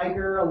be a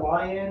tiger, a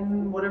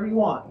lion, whatever you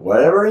want.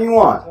 Whatever you It's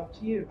want. up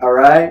to you.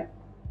 Alright?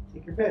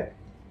 Take your pick.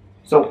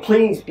 So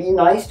please be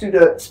nice to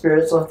the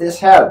spirits of this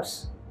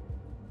house.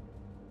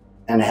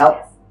 And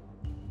help.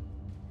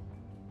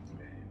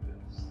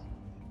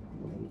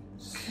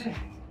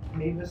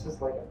 Mavis is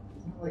like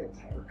isn't it like a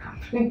tire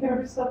company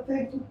or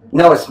something?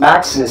 No, it's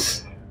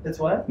Maxis. It's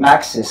what?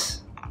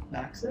 Maxis.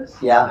 Maxis?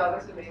 Yeah. No,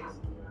 that's amazing.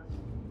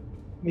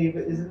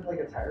 Mavis, isn't it like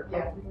a tire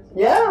company? or something?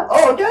 Yeah?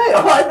 Oh, okay.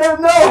 Oh, I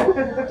didn't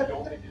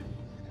know.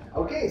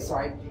 Okay, so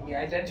he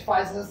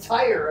identifies as a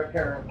tire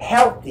apparently.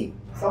 Healthy.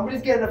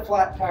 Somebody's getting a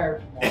flat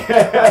tire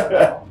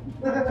tomorrow.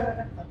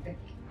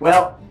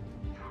 Well,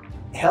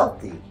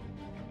 healthy.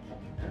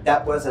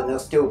 That was an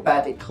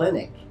osteopathic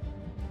clinic.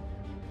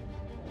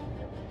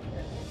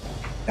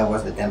 That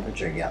was the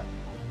temperature, yeah.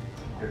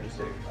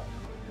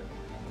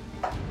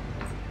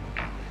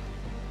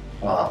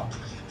 Wow.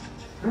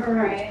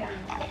 Alright.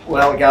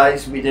 Well,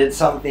 guys, we did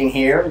something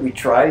here. We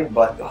tried,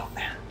 but oh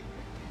man.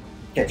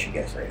 Catch you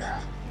guys later.